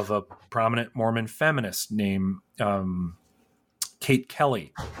a prominent Mormon feminist named Kate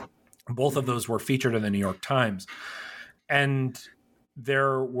Kelly. Both of those were featured in the New York Times. And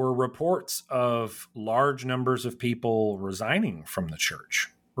there were reports of large numbers of people resigning from the church,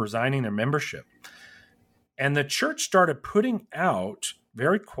 resigning their membership. And the church started putting out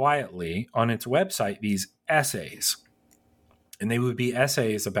very quietly on its website these essays. And they would be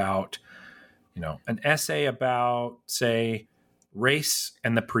essays about, an essay about, say, race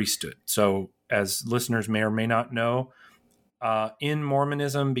and the priesthood. So as listeners may or may not know, in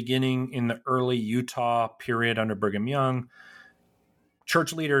Mormonism, beginning in the early Utah period under Brigham Young,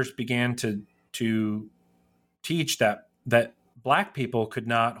 church leaders began to teach that Black people could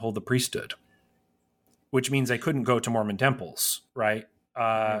not hold the priesthood, which means they couldn't go to Mormon temples, right?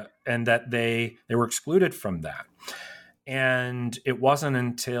 And that they were excluded from that. And it wasn't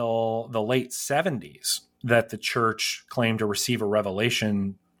until the late 70s that the church claimed to receive a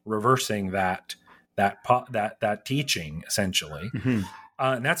revelation reversing that teaching, essentially. Mm-hmm.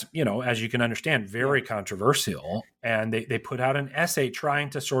 And that's, as you can understand, very controversial. And they put out an essay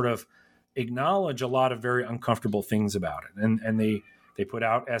trying to sort of acknowledge a lot of very uncomfortable things about it. And they put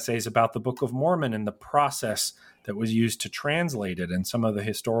out essays about the Book of Mormon and the process that was used to translate it and some of the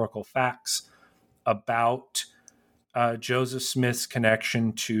historical facts about Joseph Smith's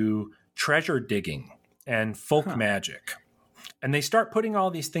connection to treasure digging and folk magic. And they start putting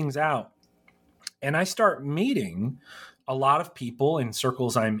all these things out. And I start meeting a lot of people in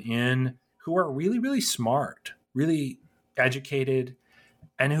circles I'm in who are really, really smart, really educated,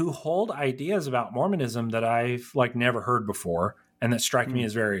 and who hold ideas about Mormonism that I've never heard before and that strike me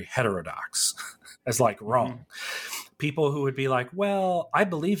as very heterodox, as wrong. People who would be like, well, I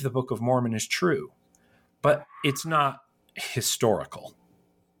believe the Book of Mormon is true, but it's not historical.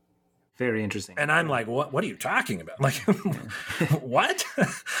 Very interesting. And I'm like, what are you talking about? What?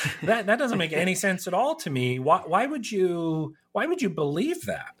 that doesn't make any sense at all to me. Why would you believe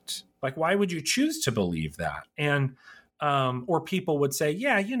that? Why would you choose to believe that? And or people would say,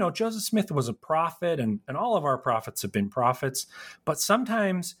 yeah, Joseph Smith was a prophet and all of our prophets have been prophets, but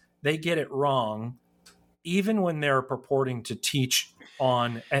sometimes they get it wrong, even when they're purporting to teach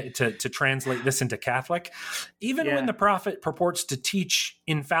on to translate this into Catholic, even when the prophet purports to teach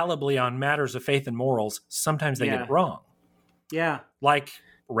infallibly on matters of faith and morals, sometimes they get it wrong. Yeah. Like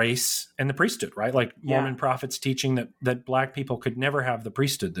race and the priesthood, right? Like Mormon prophets teaching that Black people could never have the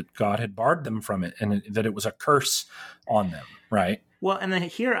priesthood, that God had barred them from it and that it was a curse on them, right? Well, and then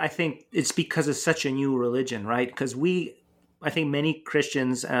here I think it's because it's such a new religion, right? Because I think many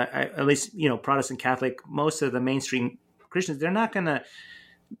Christians, at least, Protestant Catholic, most of the mainstream Christians, they're not going to,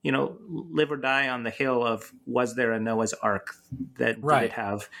 live or die on the hill of, was there a Noah's Ark? Did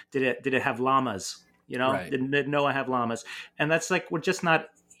it have llamas? Did Noah have llamas? And that's we're just not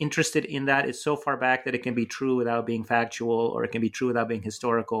interested in that. It's so far back that it can be true without being factual, or it can be true without being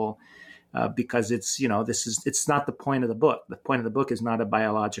historical, because it's, it's not the point of the book. The point of the book is not a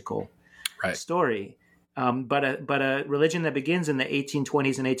biological story. But a religion that begins in the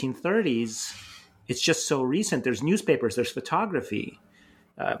 1820s and 1830s, it's just so recent. There's newspapers, there's photography.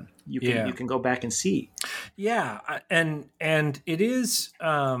 You can go back and see. Yeah, and it is.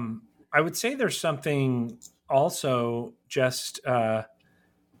 I would say there's something also just.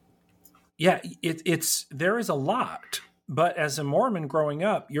 It's there is a lot, but as a Mormon growing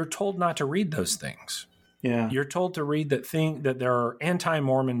up, you're told not to read those things. Yeah, you're told to read that there are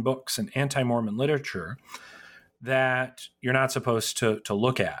anti-Mormon books and anti-Mormon literature that you're not supposed to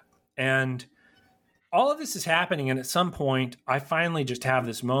look at. And all of this is happening. And at some point, I finally just have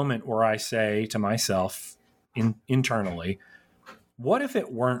this moment where I say to myself internally, what if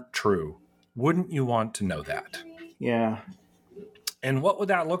it weren't true? Wouldn't you want to know that? Yeah. And what would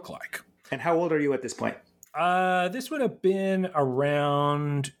that look like? And how old are you at this point? This would have been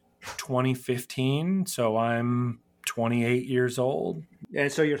around 2015, so I'm 28 years old. And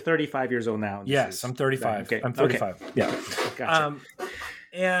so you're 35 years old now. Yes, I'm 35. Okay. I'm 35. Okay. Yeah. Gotcha.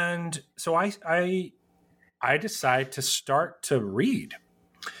 And so I decide to start to read.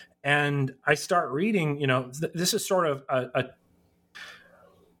 And I start reading, this is sort of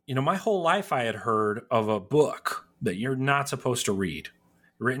my whole life I had heard of a book that you're not supposed to read,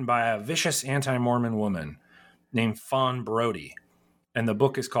 written by a vicious anti-Mormon woman named Fawn Brody. And the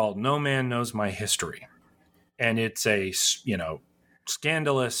book is called No Man Knows My History. And it's a,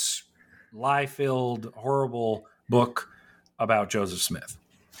 scandalous, lie-filled, horrible book about Joseph Smith.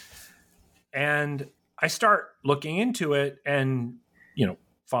 And I start looking into it, and,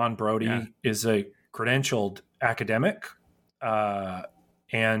 Fawn Brodie is a credentialed academic,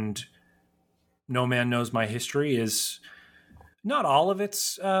 and No Man Knows My History is not all of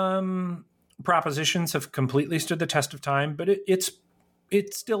its propositions have completely stood the test of time, but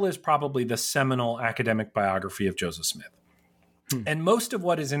it still is probably the seminal academic biography of Joseph Smith. And most of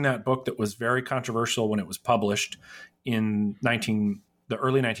what is in that book that was very controversial when it was published in the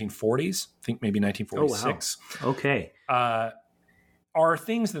early 1940s, I think maybe 1946. Oh, wow. Okay. Are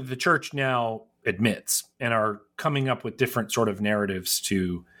things that the church now admits and are coming up with different sort of narratives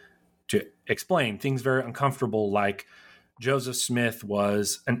to explain things very uncomfortable, like Joseph Smith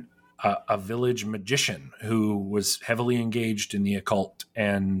was a village magician who was heavily engaged in the occult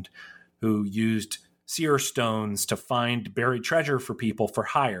and who used seer stones to find buried treasure for people for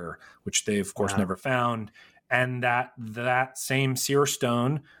hire, which they, of course, never found. And that same seer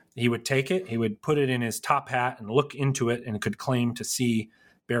stone, he would take it, he would put it in his top hat and look into it and could claim to see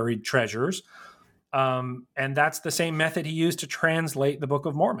buried treasures. And that's the same method he used to translate the Book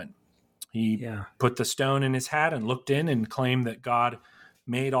of Mormon. He put the stone in his hat and looked in and claimed that God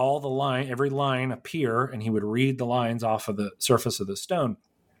made every line appear, and he would read the lines off of the surface of the stone.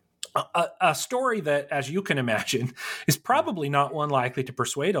 A story that, as you can imagine, is probably not one likely to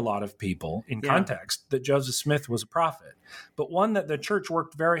persuade a lot of people in context that Joseph Smith was a prophet, but one that the church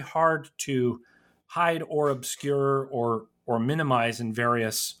worked very hard to hide or obscure or minimize in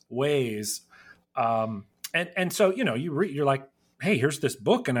various ways. And so, you're like, hey, here's this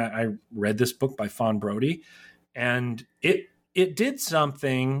book. And I read this book by Fawn Brodie, and it did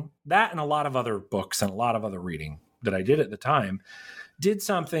something that, and a lot of other books and a lot of other reading that I did at the time, did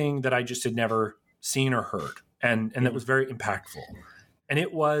something that I just had never seen or heard. And that was very impactful. And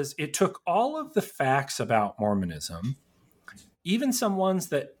it took all of the facts about Mormonism, even some ones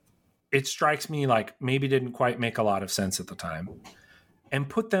that it strikes me like maybe didn't quite make a lot of sense at the time, and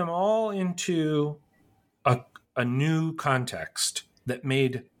put them all into a new context that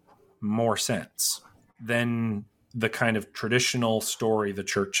made more sense than the kind of traditional story the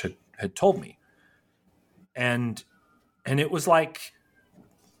church had told me. And it was like,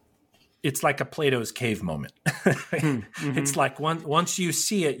 it's like a Plato's cave moment. It's like once you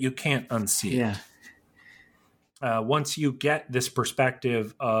see it, you can't unsee it. Once you get this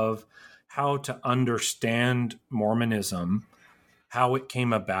perspective of how to understand Mormonism, how it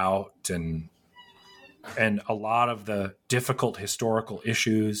came about, and a lot of the difficult historical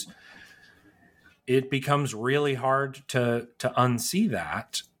issues, it becomes really hard to unsee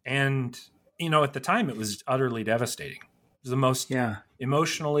that. And, at the time, it was utterly devastating. It was the most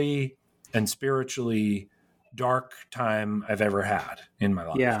emotionally and spiritually dark time I've ever had in my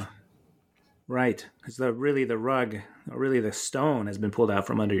life. Yeah, right. Because really the rug, or really the stone, has been pulled out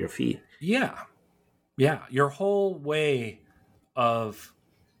from under your feet. Yeah. Your whole way of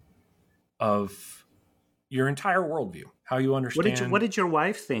your entire worldview, how you understand. What did your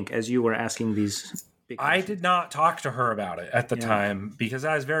wife think as you were asking these big questions? I did not talk to her about it at the time because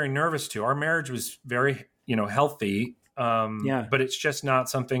I was very nervous too. Our marriage was very, healthy. But it's just not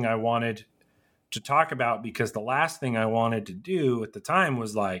something I wanted to talk about, because the last thing I wanted to do at the time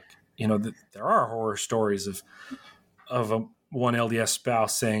was like, there are horror stories of one LDS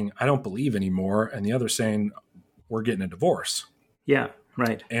spouse saying, I don't believe anymore, and the other saying, we're getting a divorce. Yeah,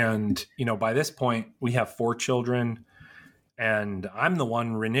 right. And, by this point, we have 4 children, and I'm the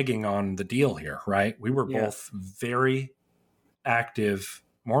one reneging on the deal here, right? We were both very active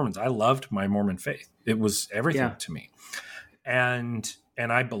Mormons. I loved my Mormon faith. It was everything to me. And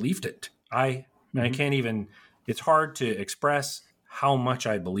I believed it. I can't even, it's hard to express how much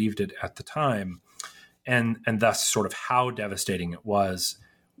I believed it at the time, and thus sort of how devastating it was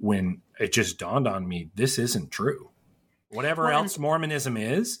when it just dawned on me, this isn't true. Whatever else Mormonism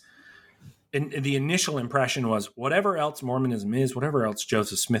is, and the initial impression was, whatever else Mormonism is, whatever else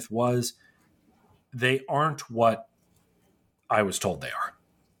Joseph Smith was, they aren't what I was told they are.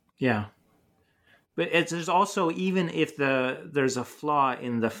 Yeah. But there's also, even if there's a flaw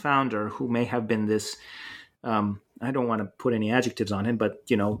in the founder who may have been this, I don't want to put any adjectives on him, but,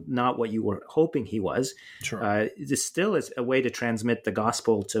 not what you were hoping he was. Sure. This still is a way to transmit the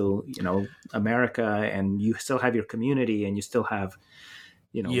gospel to, America, and you still have your community, and you still have,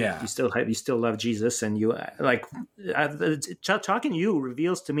 you still love Jesus, and you talking to you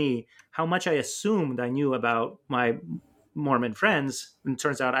reveals to me how much I assumed I knew about my Mormon friends, and it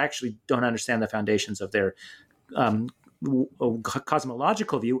turns out I actually don't understand the foundations of their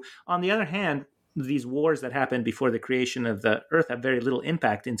cosmological view. On the other hand, these wars that happened before the creation of the earth have very little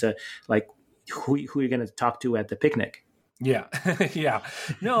impact into like who you're going to talk to at the picnic. Yeah. Yeah.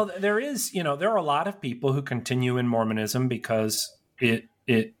 No, there is, there are a lot of people who continue in Mormonism because it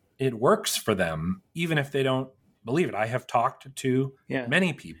works for them, even if they don't believe it. I have talked to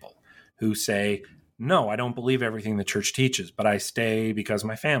many people who say, no, I don't believe everything the church teaches, but I stay because of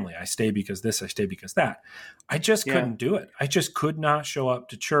my family. I stay because this, I stay because that. I just couldn't do it. I just could not show up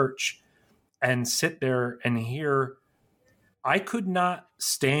to church and sit there and hear. I could not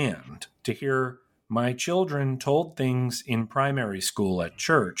stand to hear my children told things in primary school at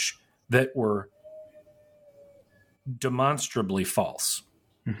church that were demonstrably false.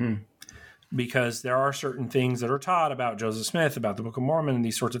 Mm-hmm. Because there are certain things that are taught about Joseph Smith, about the Book of Mormon, and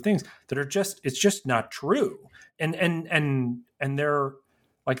these sorts of things that are it's just not true. And they're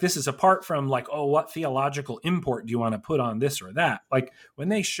like, this is apart from like, oh, what theological import do you want to put on this or that? Like when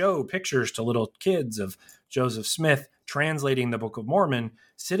they show pictures to little kids of Joseph Smith translating the Book of Mormon,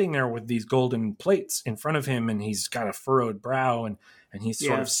 sitting there with these golden plates in front of him, and he's got a furrowed brow and he's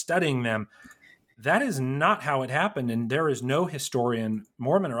sort of studying them. That is not how it happened. And there is no historian,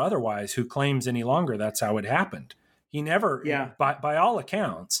 Mormon or otherwise, who claims any longer that's how it happened. He never, by all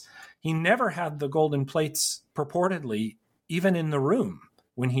accounts, he never had the golden plates purportedly even in the room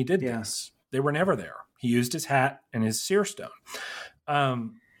when he did this. They were never there. He used his hat and his seer stone.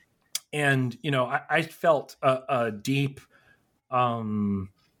 And, I felt a deep,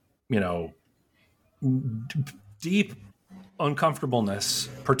 deep uncomfortableness,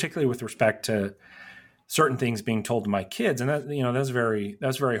 particularly with respect to certain things being told to my kids. And that,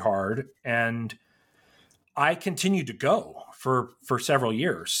 that's very hard. And I continued to go for several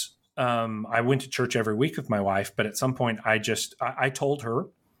years. I went to church every week with my wife, but at some point I told her,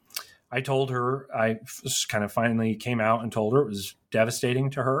 I kind of finally came out and told her it was devastating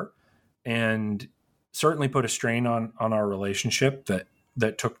to her and certainly put a strain on our relationship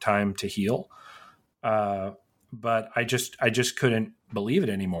that took time to heal. But I just couldn't believe it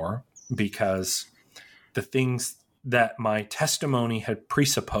anymore because the things that my testimony had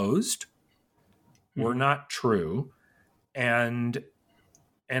presupposed were not true. And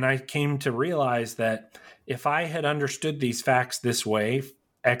I came to realize that if I had understood these facts this way,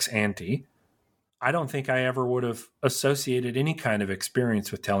 ex ante, I don't think I ever would have associated any kind of experience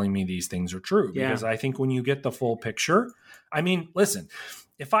with telling me these things are true. Because I think when you get the full picture, I mean, listen,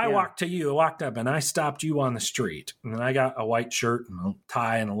 if I walked up and I stopped you on the street and I got a white shirt and a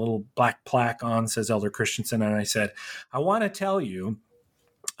tie and a little black plaque on, says Elder Christensen, and I said, I want to tell you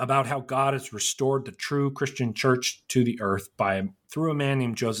about how God has restored the true Christian church to the earth through a man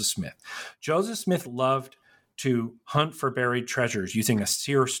named Joseph Smith. Joseph Smith loved to hunt for buried treasures using a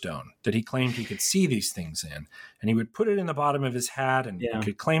seer stone that he claimed he could see these things in. And he would put it in the bottom of his hat and he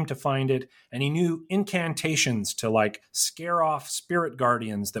could claim to find it. And he knew incantations to like scare off spirit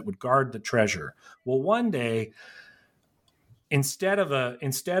guardians that would guard the treasure. Well, one day, instead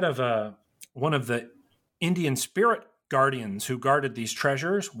of one of the Indian spirit guardians who guarded these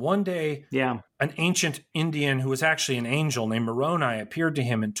treasures, one day an ancient Indian who was actually an angel named Moroni appeared to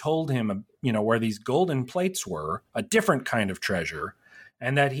him and told him, where these golden plates were, a different kind of treasure,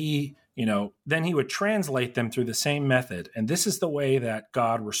 and that he, then he would translate them through the same method. And this is the way that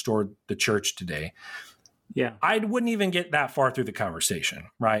God restored the church today. Yeah. I wouldn't even get that far through the conversation,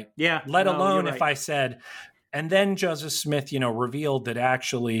 right? Yeah. Let alone if I said, and then Joseph Smith, revealed that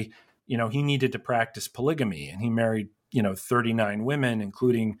actually, he needed to practice polygamy, and he married 39 women,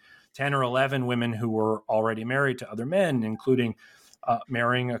 including 10 or 11 women who were already married to other men, including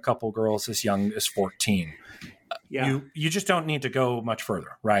marrying a couple girls as young as 14. You just don't need to go much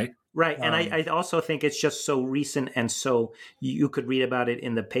further, right? Right. And I also think it's just so recent, and so you could read about it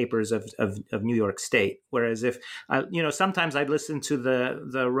in the papers of New York State. Whereas if, sometimes I'd listen to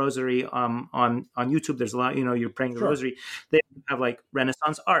the rosary on YouTube. There's a lot, you're praying the rosary. They have like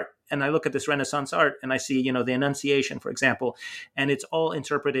Renaissance art. And I look at this Renaissance art and I see, the Annunciation, for example, and it's all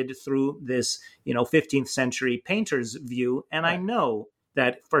interpreted through this, 15th century painter's view. And I know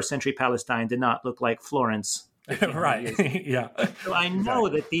that first century Palestine did not look like Florence. Right. Yeah. So I know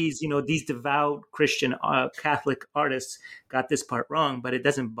that these devout Christian Catholic artists got this part wrong, but it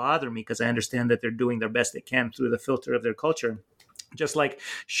doesn't bother me because I understand that they're doing their best they can through the filter of their culture. Just like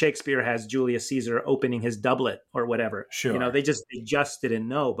Shakespeare has Julius Caesar opening his doublet or whatever. Sure. They just didn't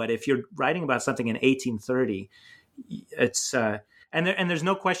know. But if you're writing about something in 1830, it's and there's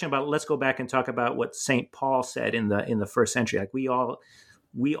no question about it. Let's go back and talk about what St. Paul said in the first century. Like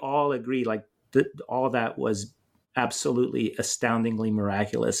we all agree, like all that was absolutely astoundingly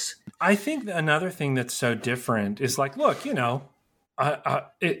miraculous. I think another thing that's so different is like, look,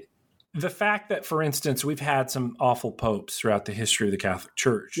 the fact that, for instance, we've had some awful popes throughout the history of the Catholic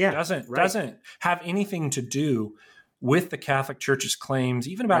Church doesn't have anything to do with the Catholic Church's claims,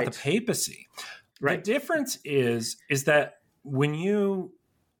 even about the papacy. Right. The difference is that when you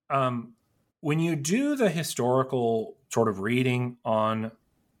do the historical sort of reading on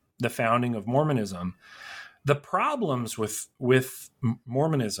the founding of Mormonism, the problems with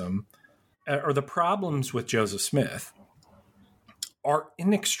Mormonism, or the problems with Joseph Smith, are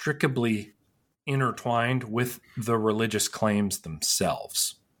inextricably intertwined with the religious claims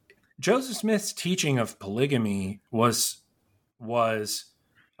themselves. Joseph Smith's teaching of polygamy was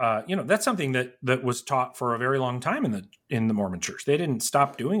that's something that was taught for a very long time in the Mormon Church. They didn't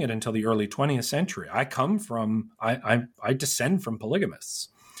stop doing it until the early 20th century. I descend from polygamists.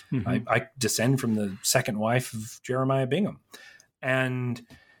 Mm-hmm. I descend from the second wife of Jeremiah Bingham, and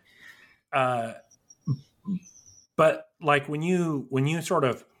but like when you sort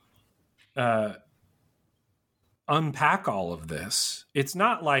of unpack all of this, it's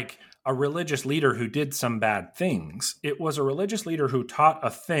not like a religious leader who did some bad things. It was a religious leader who taught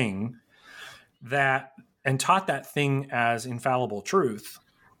a thing and taught that thing as infallible truth,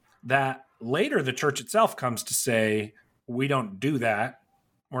 that later the church itself comes to say, we don't do that.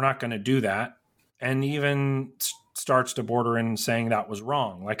 We're not going to do that. And even starts to border in saying that was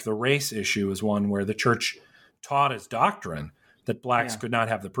wrong. Like the race issue is one where the church taught as doctrine that blacks could not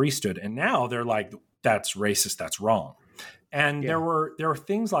have the priesthood. And now they're like, that's racist. That's wrong. And there were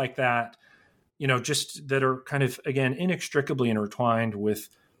things like that, just that are kind of, again, inextricably intertwined with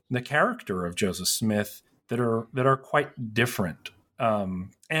the character of Joseph Smith that are quite different. And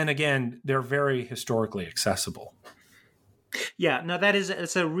again, they're very historically accessible. Yeah, no,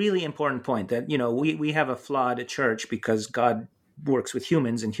 it's a really important point that, we have a flawed church because God works with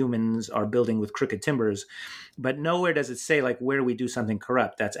humans and humans are building with crooked timbers, but nowhere does it say like where we do something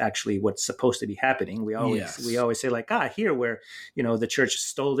corrupt. That's actually what's supposed to be happening. We always say like, here where, the church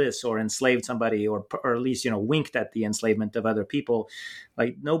stole this or enslaved somebody or at least, winked at the enslavement of other people.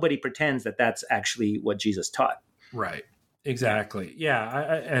 Like nobody pretends that that's actually what Jesus taught. Right. Exactly.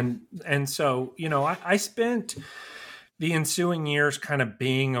 Yeah. And so, I spent the ensuing years kind of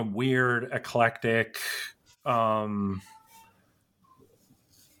being a weird, eclectic,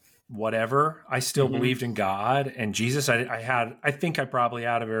 whatever. I still believed in God and Jesus. I think I probably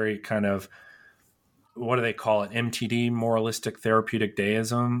had a very kind of, what do they call it? MTD, moralistic therapeutic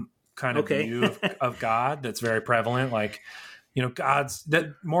deism kind of view of God that's very prevalent. Like,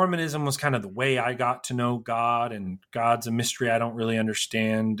 that Mormonism was kind of the way I got to know God, and God's a mystery I don't really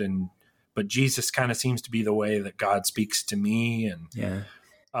understand. But Jesus kind of seems to be the way that God speaks to me.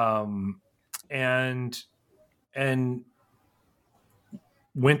 And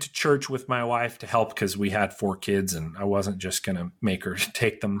went to church with my wife to help because we had 4 kids and I wasn't just going to make her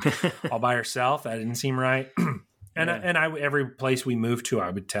take them all by herself. That didn't seem right. And every place we moved to, I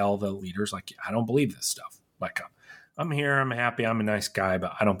would tell the leaders, like, I don't believe this stuff. Like, I'm here, I'm happy, I'm a nice guy,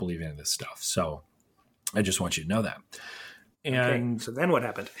 but I don't believe any of this stuff. So I just want you to know that. And so then what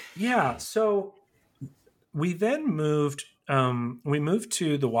happened? Yeah. So we then moved,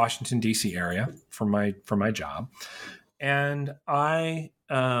 to the Washington, D.C. area for my job. And I,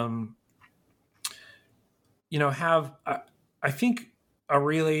 have, I think, a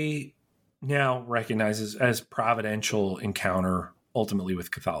really now recognizes as providential encounter ultimately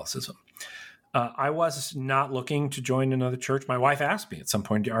with Catholicism. I was not looking to join another church. My wife asked me at some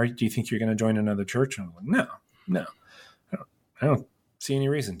point, do you think you're going to join another church? And I'm like, no, I don't see any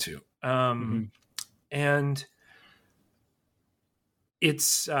reason to. And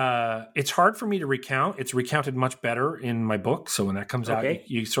it's hard for me to recount. It's recounted much better in my book. So when that comes out,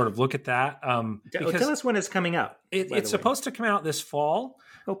 you sort of look at that. Tell us when it's coming out. It's supposed to come out this fall.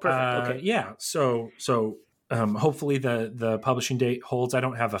 Oh, perfect. Okay. Yeah. So hopefully the publishing date holds. I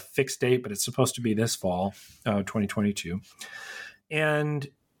don't have a fixed date, but it's supposed to be this fall, 2022. And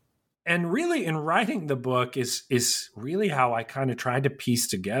really in writing the book is really how I kind of tried to piece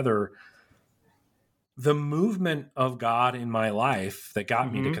together the movement of God in my life that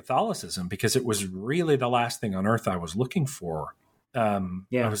got me to Catholicism, because it was really the last thing on earth I was looking for. I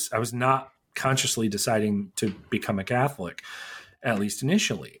was not consciously deciding to become a Catholic, at least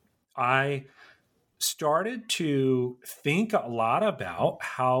initially. I started to think a lot about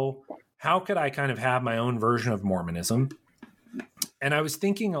how could I kind of have my own version of Mormonism. And I was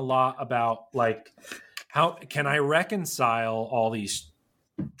thinking a lot about, like, how can I reconcile all these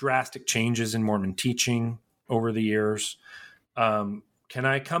drastic changes in Mormon teaching over the years? Can can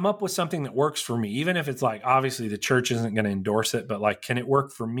I come up with something that works for me? Even if it's like, obviously the church isn't going to endorse it, but like, can it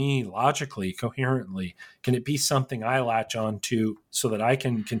work for me logically, coherently? Can it be something I latch on to so that I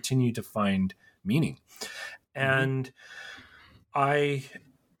can continue to find meaning? And at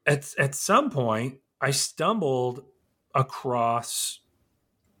some point, I stumbled across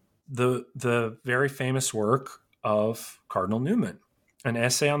the very famous work of Cardinal Newman, an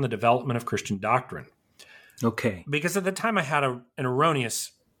essay on the development of Christian doctrine. Okay. Because at the time I had an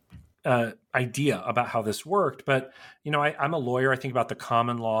erroneous idea about how this worked. But, I'm a lawyer. I think about the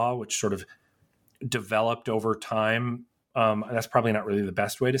common law, which sort of developed over time. That's probably not really the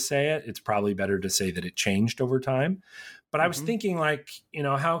best way to say it. It's probably better to say that it changed over time. But I was thinking like,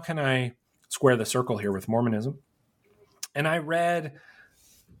 how can I square the circle here with Mormonism? And I read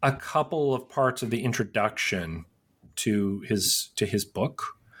a couple of parts of the introduction to his book.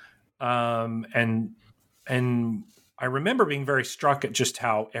 And I remember being very struck at just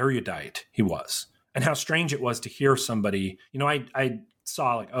how erudite he was and how strange it was to hear somebody, I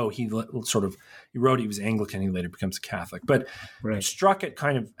saw like, oh, he wrote he was Anglican, he later becomes a Catholic, but right. Struck at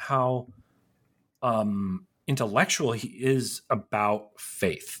kind of how intellectual he is about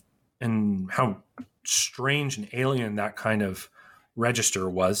faith and how strange and alien that kind of register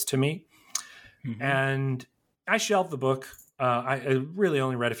was to me. Mm-hmm. And I shelved the book. I really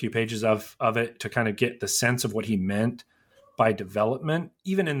only read a few pages of it to kind of get the sense of what he meant by development,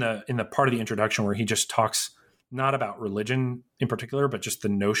 even in the part of the introduction where he just talks not about religion in particular, but just the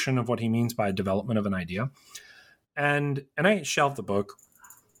notion of what he means by development of an idea. And I shelved the book.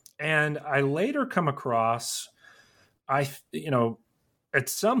 And I later come across, at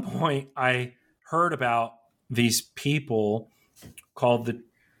some point I heard about these people called the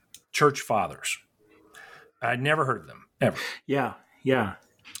Church Fathers. I'd never heard of them ever. Yeah.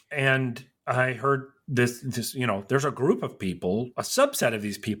 And I heard this, there's a group of people, a subset of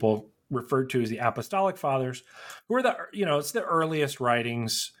these people referred to as the Apostolic Fathers, who are it's the earliest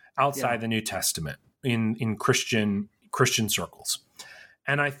writings outside the New Testament in Christian circles.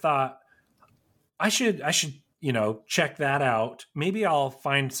 And I thought I should check that out. Maybe I'll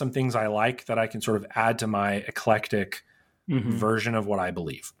find some things I like that I can sort of add to my eclectic version of what I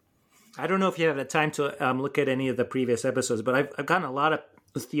believe. I don't know if you have the time to look at any of the previous episodes, but I've gotten a lot of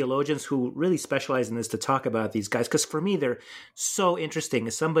theologians who really specialize in this to talk about these guys, because for me, they're so interesting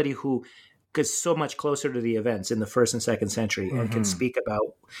as somebody who gets so much closer to the events in the 1st and 2nd century and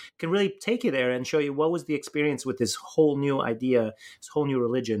can really take you there and show you what was the experience with this whole new idea, this whole new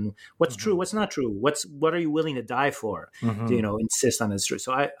religion. What's true? What's not true? What are you willing to die for? To, insist on this truth.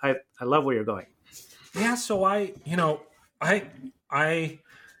 So I love where you're going. Yeah. So I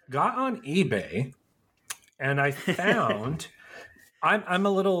got on eBay and I found I'm a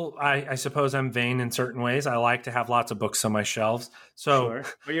little, I suppose I'm vain in certain ways. I like to have lots of books on my shelves. So, sure.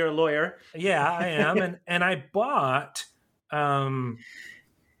 Well, you're a lawyer. Yeah, I am. and I bought, let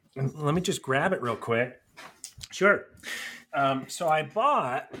me just grab it real quick. Sure. So I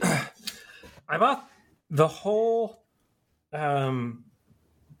bought the whole, I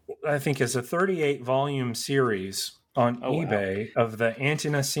think it's a 38 volume series on eBay of the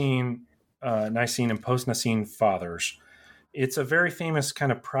Ante-Nicene, Nicene and Post-Nicene Fathers. It's a very famous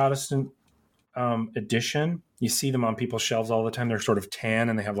kind of Protestant edition. You see them on people's shelves all the time. They're sort of tan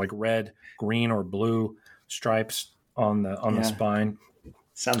and they have like red, green, or blue stripes on the spine.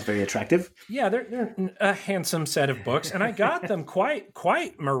 Sounds very attractive. Yeah, they're a handsome set of books, and I got them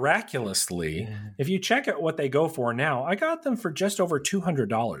quite miraculously. If you check out what they go for now, I got them for just over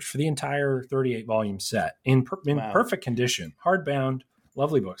 $200 for the entire 38 volume set in perfect condition, hardbound,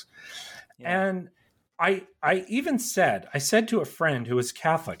 lovely books. Yeah. And I even said to a friend who was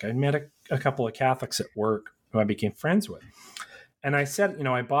Catholic, I'd met a couple of Catholics at work who I became friends with. And I said,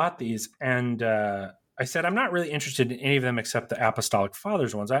 I bought these and I said, I'm not really interested in any of them except the Apostolic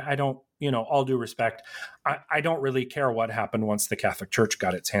Fathers ones. I don't, all due respect, I don't really care what happened once the Catholic Church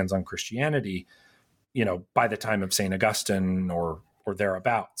got its hands on Christianity, by the time of St. Augustine or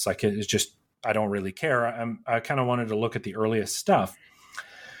thereabouts. Like it's just, I don't really care. I kind of wanted to look at the earliest stuff.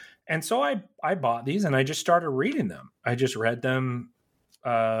 And so I bought these and I just started reading them. I just read them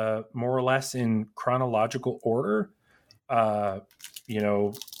more or less in chronological order.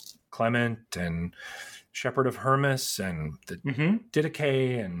 Clement and Shepherd of Hermas and the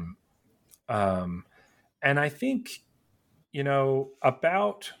Didache and I think,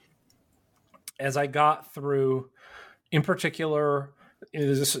 about as I got through, in particular,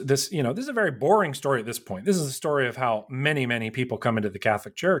 this is a very boring story at this point. This is a story of how many people come into the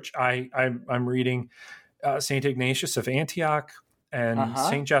Catholic Church. I'm reading St. Ignatius of Antioch, and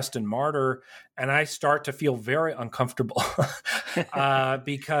St. Justin Martyr, and I start to feel very uncomfortable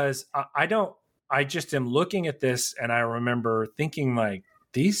because I just am looking at this, and I remember thinking, like,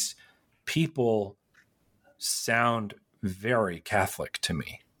 these people sound very Catholic to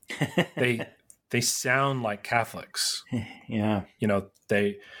me. They sound like Catholics. Yeah.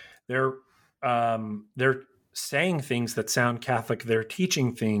 They're saying things that sound Catholic. They're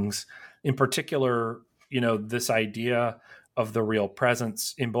teaching things, in particular, this idea of the real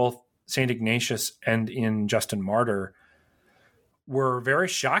presence in both St. Ignatius and in Justin Martyr were very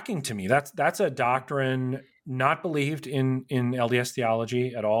shocking to me. That's a doctrine not believed in LDS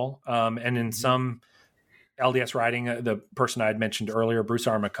theology at all. And in some LDS writing, the person I had mentioned earlier, Bruce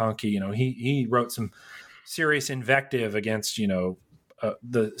R. McConkie, he wrote some serious invective against,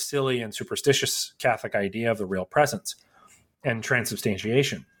 the silly and superstitious Catholic idea of the real presence and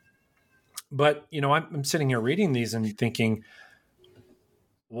transubstantiation. But, I'm sitting here reading these and thinking,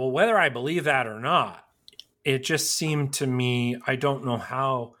 well, whether I believe that or not, it just seemed to me, I don't know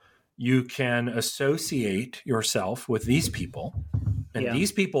how you can associate yourself with these people. And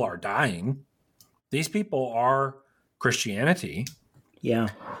these people are dying. These people are Christianity. Yeah.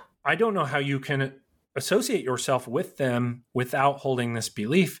 I don't know how you can associate yourself with them without holding this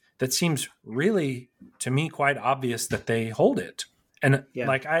belief that seems really, to me, quite obvious that they hold it. And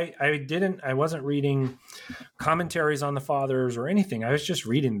I wasn't reading commentaries on the fathers or anything. I was just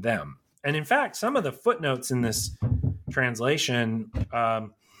reading them. And in fact, some of the footnotes in this translation, the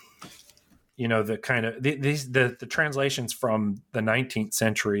translations from the 19th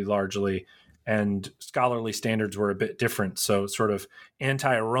century largely, and scholarly standards were a bit different. So sort of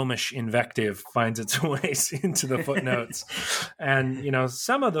anti-Romish invective finds its ways into the footnotes. And,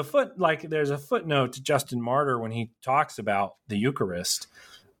 some of the there's a footnote to Justin Martyr when he talks about the Eucharist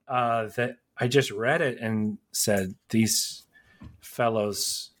that I just read it and said, these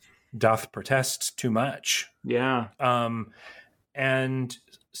fellows doth protest too much. Yeah. And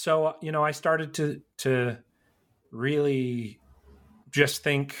so, I started to really just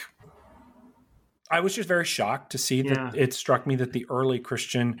think, I was just very shocked to see that it struck me that the early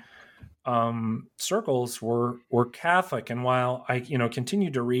Christian circles were Catholic. And while I,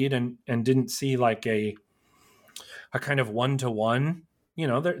 continued to read and didn't see like a kind of one-to-one,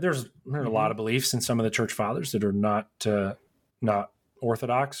 there's a lot of beliefs in some of the church fathers that are not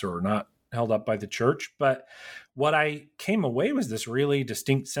Orthodox or not held up by the church. But what I came away was this really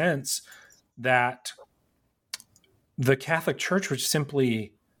distinct sense that the Catholic Church was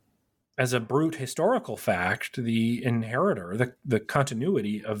simply, as a brute historical fact, the inheritor, the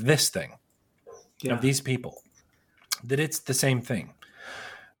continuity of this thing, of these people, that it's the same thing.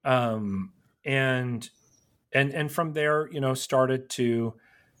 And from there, started to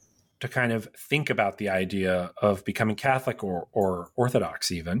kind of think about the idea of becoming Catholic or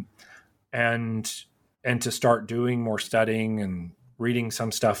Orthodox even, and to start doing more studying and reading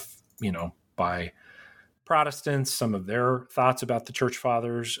some stuff, by Protestants, some of their thoughts about the church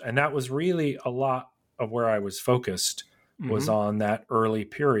fathers. And that was really a lot of where I was focused, was on that early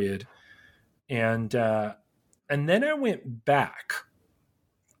period. And then I went back.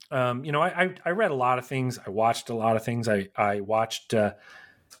 I read a lot of things. I watched a lot of things. I watched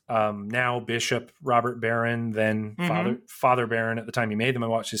now Bishop Robert Barron, then Father Barron at the time he made them. I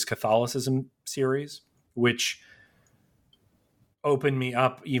watched his Catholicism series, which opened me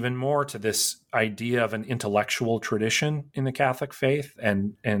up even more to this idea of an intellectual tradition in the Catholic faith,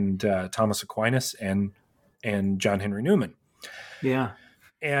 and Thomas Aquinas and John Henry Newman. Yeah.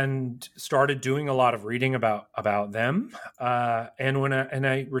 And started doing a lot of reading about them. And when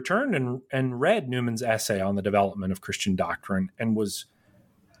I returned and read Newman's essay on the development of Christian doctrine, and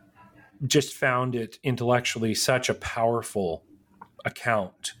just found it intellectually such a powerful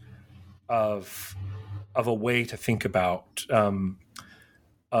account of a way to think about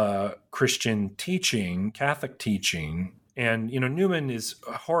Christian teaching, Catholic teaching. And, Newman is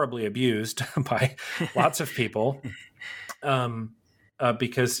horribly abused by lots of people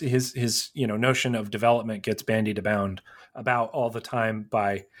because his notion of development gets bandied about all the time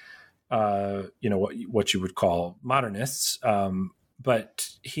by, what you would call modernists. But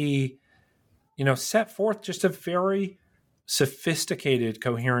he, set forth just a very sophisticated,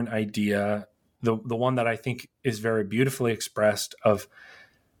 coherent idea, the one that I think is very beautifully expressed of,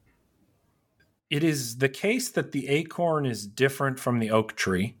 it is the case that the acorn is different from the oak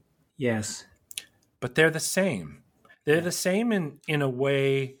tree. Yes. But they're the same. They're the same in a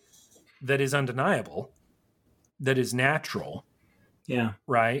way that is undeniable, that is natural. Yeah.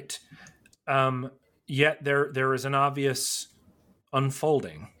 Right? Yet there is an obvious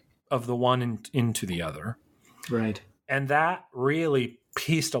unfolding of the one into the other. Right. And that really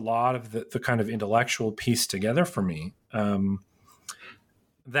pieced a lot of the kind of intellectual piece together for me.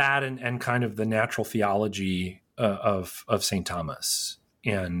 That and kind of the natural theology of St. Thomas.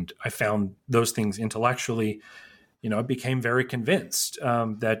 And I found those things intellectually, I became very convinced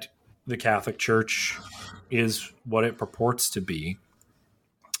that the Catholic Church is what it purports to be.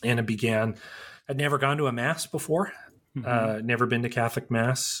 And I'd never gone to a Mass before, never been to Catholic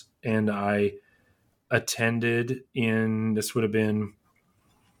Mass. And I attended this would have been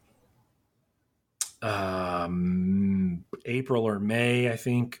April or May, I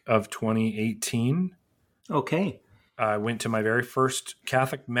think, of 2018. Okay. I went to my very first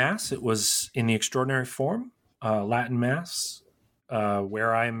Catholic Mass. It was in the Extraordinary Form, Latin Mass,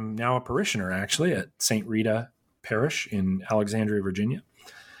 where I'm now a parishioner, actually, at St. Rita Parish in Alexandria, Virginia,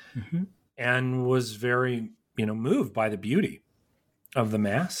 and was very, moved by the beauty of the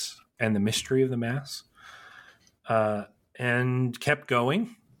Mass and the mystery of the Mass, and kept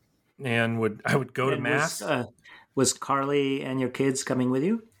going. And I would go to Mass. Was Carly and your kids coming with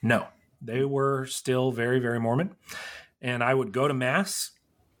you? No, they were still very, very Mormon. And I would go to Mass.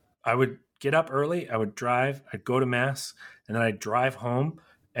 I would get up early. I would drive. I'd go to Mass, and then I'd drive home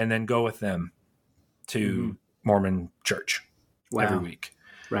and then go with them to Mormon church every week.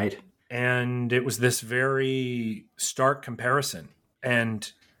 Right. And it was this very stark comparison.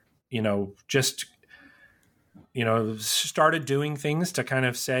 And, started doing things to kind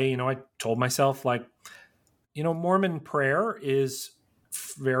of say, I told myself, like, Mormon prayer is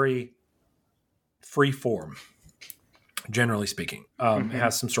very free form, generally speaking. It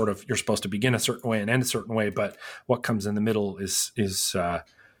has some sort of, you're supposed to begin a certain way and end a certain way, but what comes in the middle is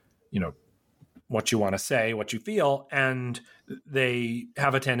what you want to say, what you feel. And they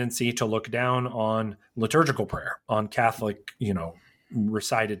have a tendency to look down on liturgical prayer, on Catholic,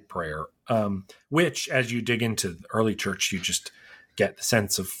 recited prayer, which, as you dig into the early church, you just get the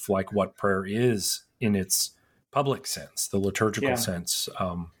sense of like what prayer is in its public sense, the liturgical sense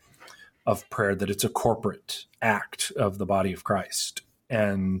of prayer, that it's a corporate act of the body of Christ.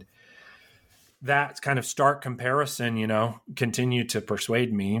 And that kind of stark comparison, continued to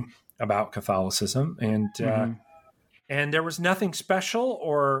persuade me about Catholicism. And there was nothing special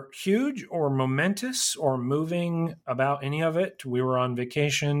or huge or momentous or moving about any of it. We were on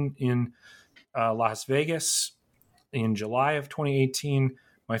vacation in Las Vegas in July of 2018.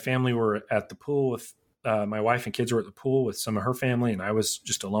 My family were at the pool with my wife and kids were at the pool with some of her family, and I was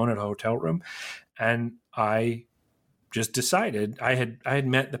just alone at a hotel room. And I just decided, I had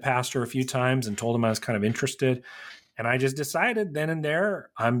met the pastor a few times and told him I was kind of interested. And I just decided then and there,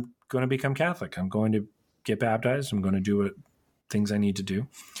 I'm going to become Catholic. I'm going to get baptized. I'm going to do things I need to do.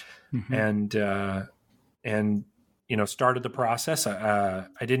 And started the process. I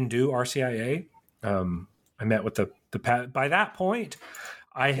didn't do RCIA. I met with by that point,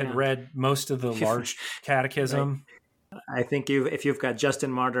 I had read most of the large catechism. Right. I think if you've got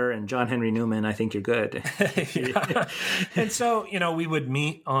Justin Martyr and John Henry Newman, I think you're good. And so, we would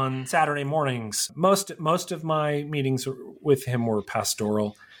meet on Saturday mornings. Most of my meetings with him were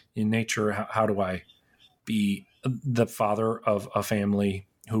pastoral in nature. How do I be the father of a family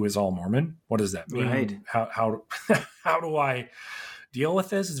who is all Mormon? What does that mean? Right. How do I deal with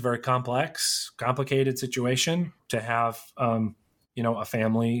this? It's a very complicated situation to have, a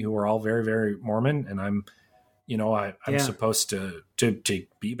family who are all very, very Mormon, and I'm supposed to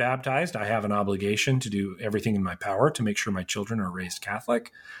be baptized. I have an obligation to do everything in my power to make sure my children are raised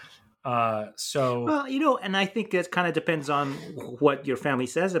Catholic. And I think it kind of depends on what your family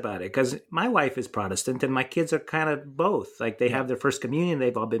says about it. Because my wife is Protestant and my kids are kind of both. Like they have their first communion,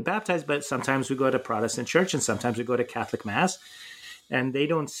 they've all been baptized, but sometimes we go to Protestant church and sometimes we go to Catholic Mass, and they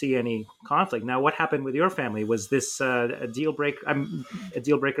don't see any conflict. Now, what happened with your family? Was this a deal breaker? A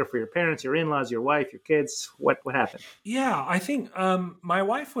deal breaker for your parents, your in-laws, your wife, your kids? What happened? Yeah, I think my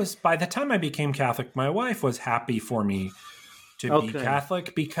wife was. By the time I became Catholic, my wife was happy for me to be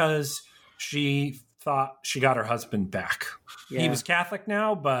Catholic because she thought she got her husband back. Yeah. He was Catholic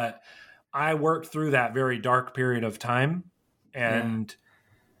now, but I worked through that very dark period of time and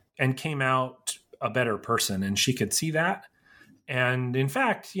came out a better person, and she could see that. And in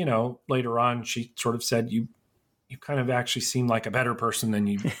fact, later on, she sort of said, you kind of actually seem like a better person than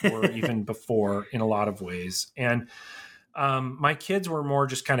you were even before in a lot of ways. And my kids were more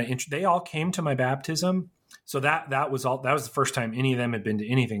just kind of, they all came to my baptism. So that was the first time any of them had been to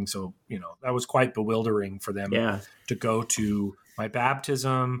anything. So, that was quite bewildering for them to go to my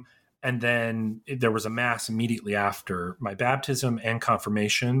baptism. And then there was a Mass immediately after my baptism and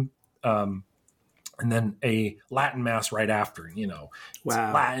confirmation. and then a Latin mass right after, it's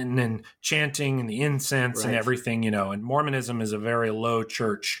Wow. Latin and chanting and the incense and Right. everything, and Mormonism is a very low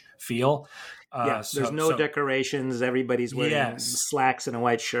church feel. There's no decorations. Everybody's wearing Yes. slacks and a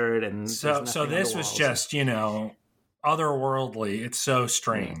white shirt, and there's So nothing on the this was walls. just, otherworldly. It's so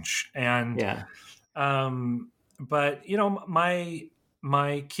strange. And, Yeah. but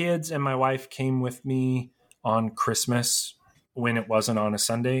my kids and my wife came with me on Christmas when it wasn't on a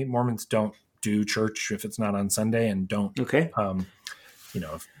Sunday. Mormons don't do church if it's not on Sunday, and don't, Okay.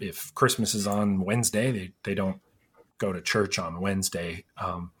 if Christmas is on Wednesday, they don't go to church on Wednesday.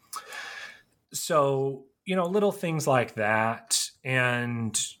 So, little things like that.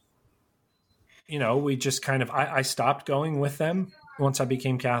 And, we just kind of, I stopped going with them once I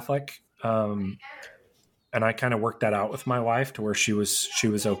became Catholic. And I kind of worked that out with my wife to where she was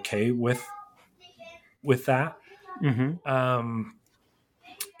okay with that. Mm-hmm.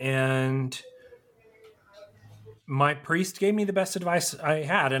 And my priest gave me the best advice I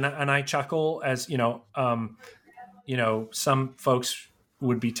had. And I chuckle as, some folks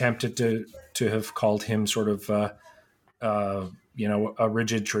would be tempted to have called him sort of, a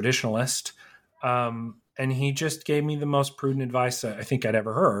rigid traditionalist. And he just gave me the most prudent advice I think I'd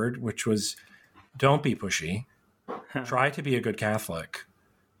ever heard, which was, don't be pushy, try to be a good Catholic,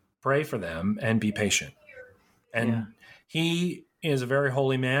 pray for them, and be patient. And he is a very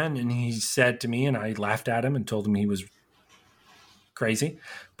holy man. And he said to me, and I laughed at him and told him he was crazy,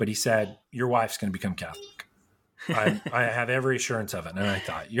 but he said, your wife's going to become Catholic. I have every assurance of it. And I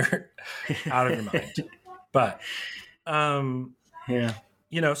thought, you're out of your mind. But,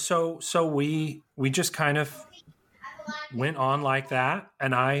 so we just kind of went on like that.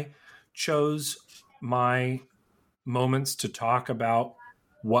 And I chose my moments to talk about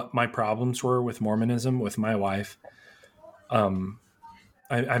what my problems were with Mormonism with my wife.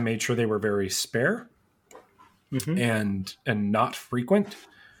 I made sure they were very spare and not frequent.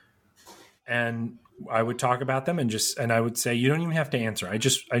 And I would talk about them and I would say, you don't even have to answer. I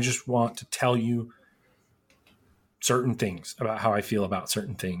just want to tell you certain things about how I feel about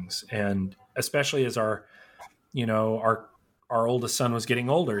certain things. And especially as our oldest son was getting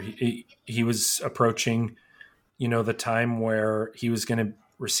older, he was approaching, the time where he was going to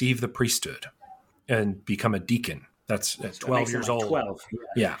receive the priesthood and become a deacon. That's at 12 years old. 12.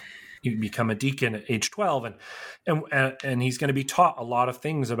 Yeah. You become a deacon at age 12, and he's going to be taught a lot of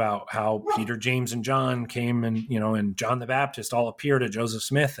things about how Peter, James, and John came, and John the Baptist all appear to Joseph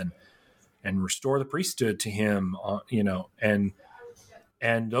Smith and restore the priesthood to him,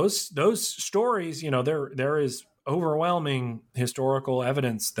 and those stories, there is overwhelming historical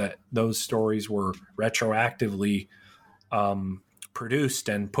evidence that those stories were retroactively produced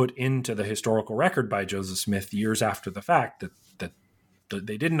and put into the historical record by Joseph Smith years after the fact, that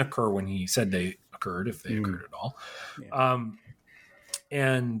they didn't occur when he said they occurred, if they occurred at all. Yeah.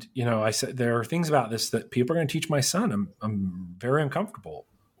 And I said, there are things about this that people are going to teach my son I'm very uncomfortable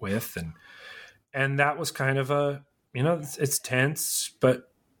with. And that was kind of it's tense,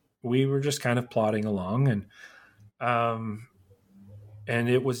 but we were just kind of plodding along. And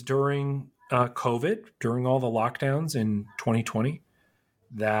it was during COVID, during all the lockdowns in 2020,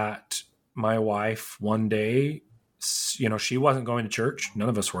 that my wife one day, she wasn't going to church. None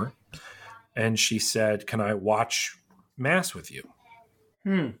of us were. And she said, can I watch Mass with you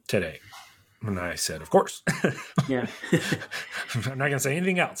today? And I said, of course. Yeah. I'm not going to say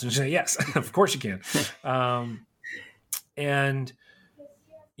anything else. And she said, yes, of course you can.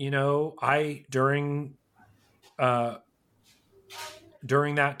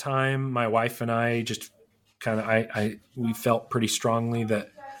 During that time, my wife and I just we felt pretty strongly that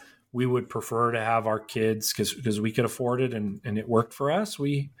we would prefer to have our kids, because we could afford it and it worked for us.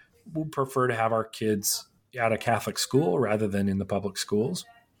 We would prefer to have our kids at a Catholic school rather than in the public schools.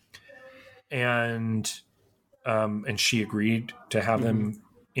 And she agreed to have them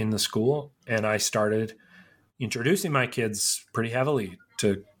in the school. And I started introducing my kids pretty heavily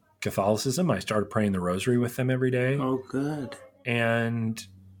to Catholicism. I started praying the rosary with them every day. Oh, good. And,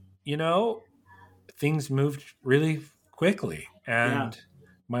 things moved really quickly. And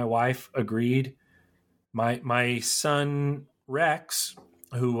my wife agreed. My son, Rex,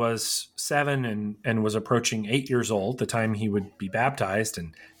 who was 7 and was approaching 8 years old, the time he would be baptized,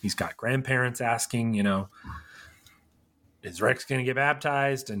 and he's got grandparents asking, is Rex going to get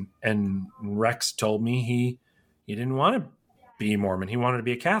baptized? And Rex told me he didn't want to be Mormon. He wanted to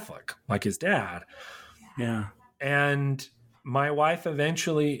be a Catholic, like his dad. Yeah. And my wife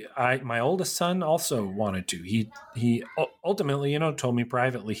eventually, my oldest son also wanted to. He ultimately, told me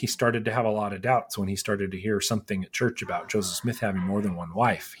privately, he started to have a lot of doubts when he started to hear something at church about Joseph Smith having more than one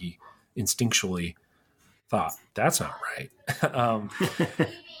wife. He instinctually thought, that's not right.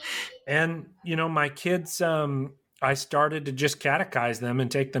 And, my kids, I started to just catechize them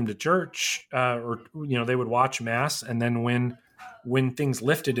and take them to church, or they would watch Mass. And then when things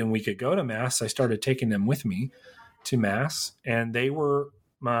lifted and we could go to Mass, I started taking them with me to Mass. And they were,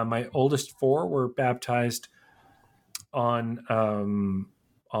 my oldest 4 were baptized on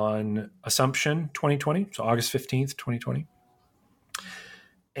Assumption 2020, so August 15th, 2020.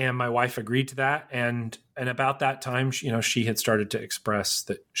 And my wife agreed to that. And about that time, she had started to express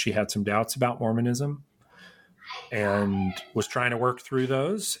that she had some doubts about Mormonism and was trying to work through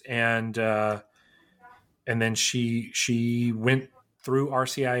those. And then she went through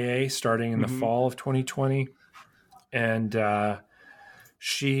RCIA starting in the fall of 2020. And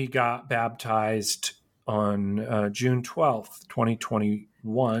she got baptized on June 12th,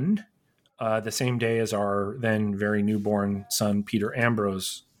 2021, the same day as our then very newborn son, Peter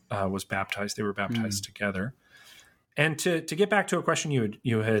Ambrose, was baptized. They were baptized together. And to get back to a question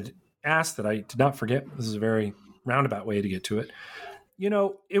you had asked that I did not forget, this is a very roundabout way to get to it.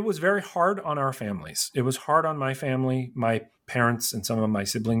 It was very hard on our families. It was hard on my family, my parents, and some of my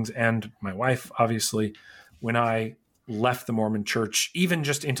siblings, and my wife, obviously, when I left the Mormon church, even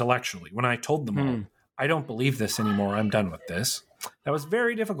just intellectually, when I told them all, I don't believe this anymore, I'm done with this. That was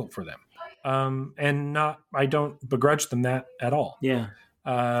very difficult for them. And I don't begrudge them that at all. Yeah.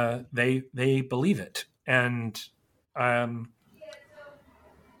 They believe it. And that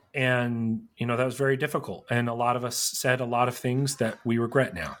was very difficult. And a lot of us said a lot of things that we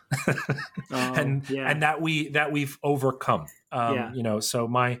regret now and that we've overcome. So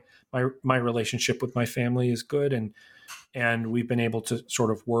my relationship with my family is good. And we've been able to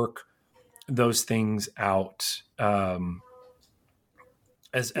sort of work those things out,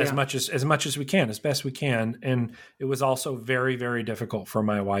 as much as we can, as best we can. And it was also very, very difficult for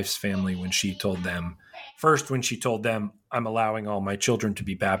my wife's family when she told them, I'm allowing all my children to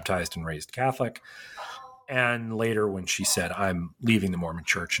be baptized and raised Catholic. And later when she said, I'm leaving the Mormon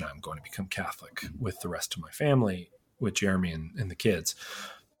church and I'm going to become Catholic with the rest of my family, with Jeremy and the kids.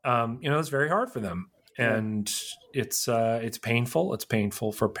 It's very hard for them. And it's painful. It's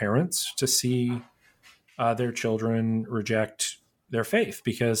painful for parents to see their children reject their faith,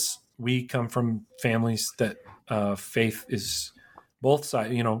 because we come from families that faith is both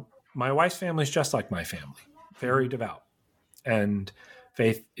sides. My wife's family is just like my family, very devout, and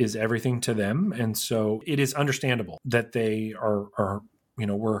faith is everything to them. And so it is understandable that they are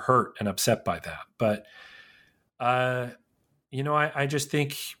were hurt and upset by that. But, I just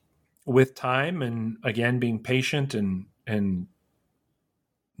think with time and, again, being patient and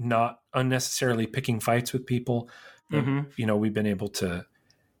not unnecessarily picking fights with people, we've been able to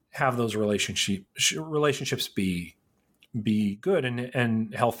have those relationships be good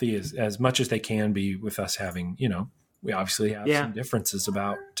and healthy as much as they can be, with us having, we obviously have some differences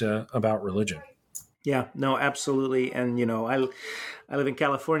about religion. Yeah, no, absolutely. And, I live in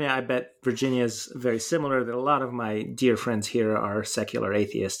California. I bet Virginia is very similar, that a lot of my dear friends here are secular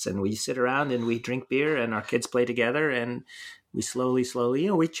atheists, and we sit around and we drink beer and our kids play together, and we slowly,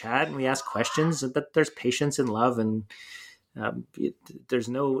 we chat and we ask questions, but there's patience and love, and there's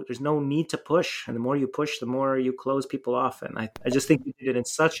no need to push. And the more you push, the more you close people off. And I just think you did it in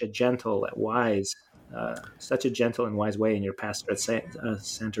such a gentle and wise way. And your pastor at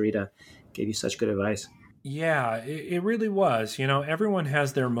Santa Rita gave you such good advice. Yeah, it really was. Everyone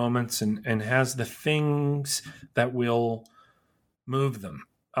has their moments and has the things that will move them.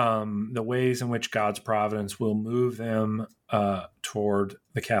 The ways in which God's providence will move them toward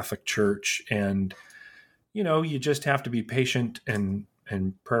the Catholic Church. And, you just have to be patient and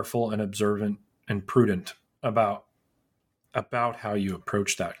prayerful and observant and prudent about how you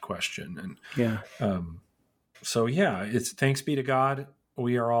approach that question. And it's thanks be to God,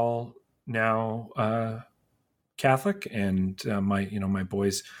 we are all now Catholic, and my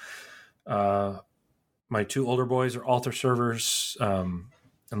boys, my 2 older boys are altar servers, and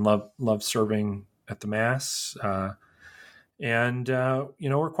love serving at the Mass.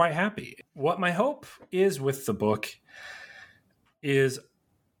 We're quite happy. What my hope is with the book is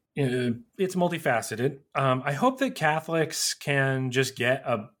it's multifaceted. I hope that Catholics can just get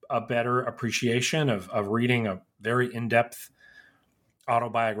a better appreciation of reading a very in-depth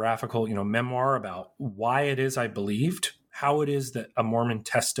autobiographical, memoir about why it is I believed, how it is that a Mormon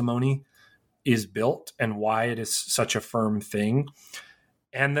testimony is built, and why it is such a firm thing.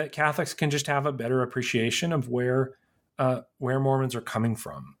 And that Catholics can just have a better appreciation of where Mormons are coming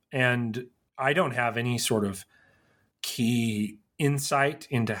from. And I don't have any sort of key insight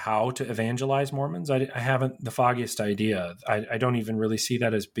into how to evangelize Mormons. I haven't the foggiest idea. I don't even really see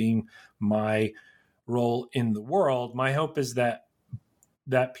that as being my role in the world. My hope is that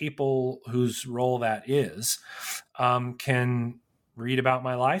people whose role that is can read about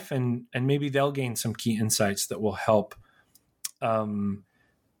my life and maybe they'll gain some key insights that will help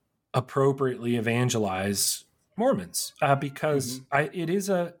appropriately evangelize Mormons, because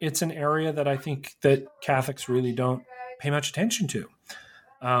it's an area that I think that Catholics really don't pay much attention to.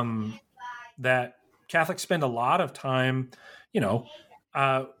 That Catholics spend a lot of time,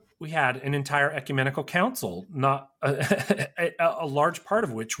 we had an entire ecumenical council, not a large part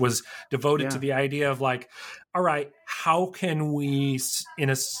of which was devoted to the idea of like, all right, how can we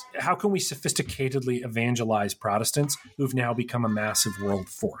sophisticatedly evangelize Protestants who've now become a massive world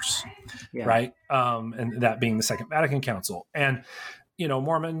force, right? And that being the Second Vatican Council. And the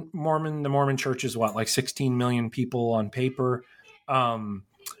Mormon Church is what, like 16 million people on paper.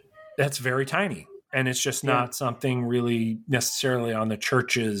 That's very tiny. And it's just not something really necessarily on the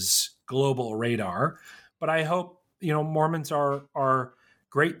church's global radar. But I hope, Mormons are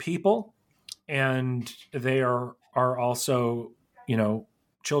great people, and they are also,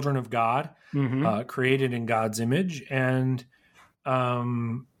 children of God, created in God's image. And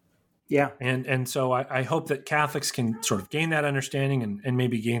and so I hope that Catholics can sort of gain that understanding and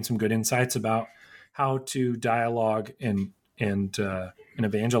maybe gain some good insights about how to dialogue and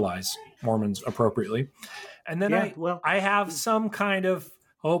evangelize Mormons appropriately. And then I have some kind of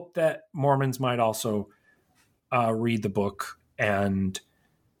hope that Mormons might also read the book and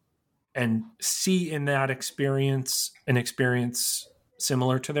see in that experience an experience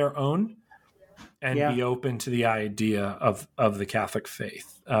similar to their own, and be open to the idea of the Catholic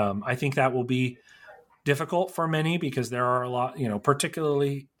faith. I think that will be difficult for many, because there are a lot,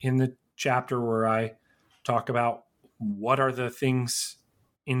 particularly in the chapter where I talk about what are the things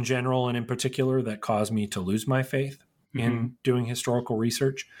in general and in particular that caused me to lose my faith in doing historical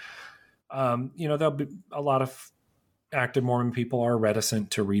research. There'll be a lot of active Mormon people are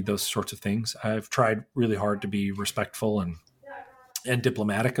reticent to read those sorts of things. I've tried really hard to be respectful and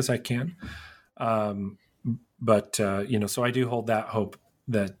diplomatic as I can. But so I do hold that hope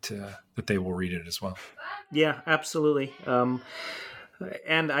that they will read it as well. Yeah, absolutely.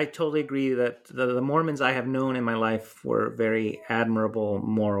 And I totally agree that the Mormons I have known in my life were very admirable,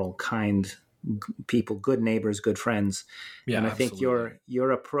 moral, kind people, good neighbors, good friends. Yeah, and I think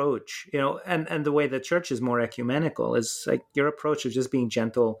your approach, and the way the church is more ecumenical is like your approach of just being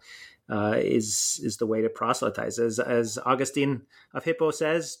gentle is the way to proselytize. As Augustine of Hippo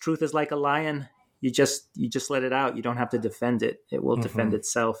says, truth is like a lion. You just let it out. You don't have to defend it. It will defend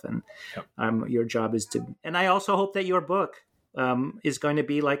itself. And your job is to. And I also hope that your book is going to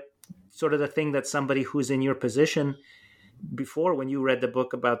be like sort of the thing that somebody who's in your position before, when you read the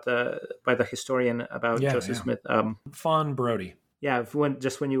book by the historian about Joseph Smith, Fawn Brodie. Yeah, when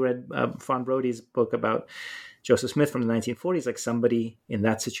you read Fawn Brodie's book about Joseph Smith from the 1940s, like somebody in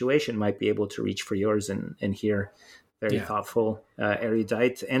that situation might be able to reach for yours and hear very thoughtful,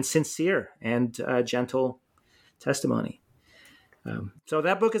 erudite, and sincere and gentle testimony. So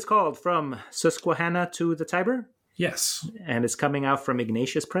that book is called From Susquehanna to the Tiber. Yes. And it's coming out from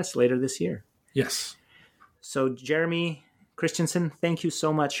Ignatius Press later this year. Yes. So Jeremy Christensen, thank you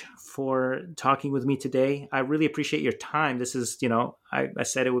so much for talking with me today. I really appreciate your time. This is, I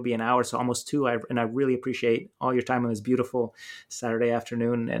said it would be an hour, so almost 2. And I really appreciate all your time on this beautiful Saturday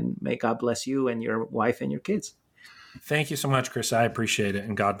afternoon. And may God bless you and your wife and your kids. Thank you so much, Chris. I appreciate it.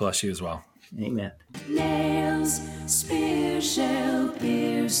 And God bless you as well. Amen. Nails, spear shall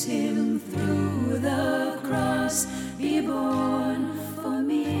pierce him through the cross. Be born for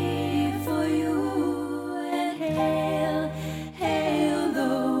me, for you, and hail, hail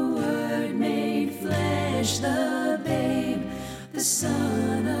the Word made flesh, the babe, the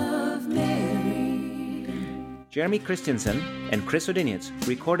Son of Mary. Jeremy Christensen and Chris Odinius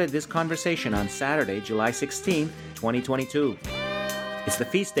recorded this conversation on Saturday, July 16, 2022. It's the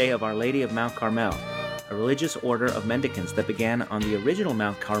feast day of Our Lady of Mount Carmel, a religious order of mendicants that began on the original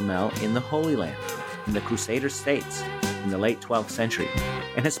Mount Carmel in the Holy Land, in the Crusader states, in the late 12th century,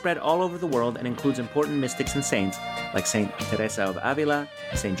 and has spread all over the world and includes important mystics and saints like Saint Teresa of Avila,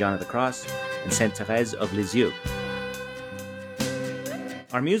 Saint John of the Cross, and Saint Therese of Lisieux.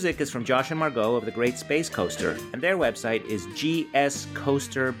 Our music is from Josh and Margot of the Great Space Coaster, and their website is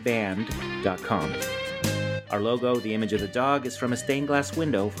gscoasterband.com. Our logo, the image of the dog, is from a stained glass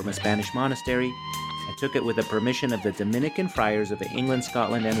window from a Spanish monastery. I took it with the permission of the Dominican Friars of England,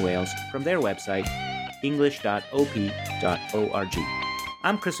 Scotland, and Wales from their website, english.op.org.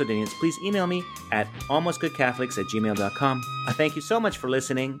 I'm Chris Odinius. Please email me at almostgoodcatholics@gmail.com. I thank you so much for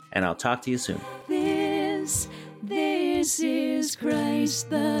listening, and I'll talk to you soon. This This is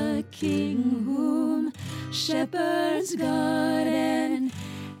Christ the King, whom shepherds guard and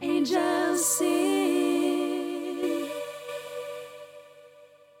angels sing.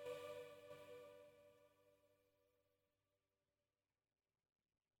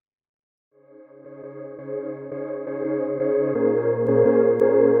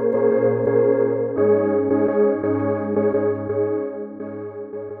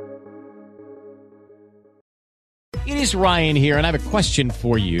 It is Ryan here, and I have a question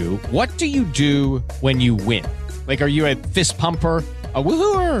for you. What do you do when you win? Like, are you a fist pumper, a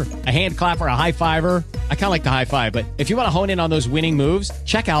woohooer, a hand clapper, a high fiver? I kind of like the high five, but if you want to hone in on those winning moves,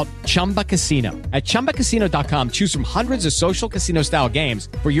 check out Chumba Casino. At ChumbaCasino.com, choose from hundreds of social casino-style games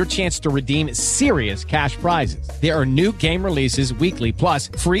for your chance to redeem serious cash prizes. There are new game releases weekly, plus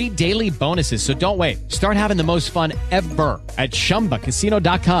free daily bonuses. So don't wait. Start having the most fun ever at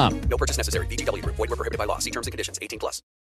ChumbaCasino.com. No purchase necessary. VGW Group. Void where prohibited by law. See terms and conditions. 18+.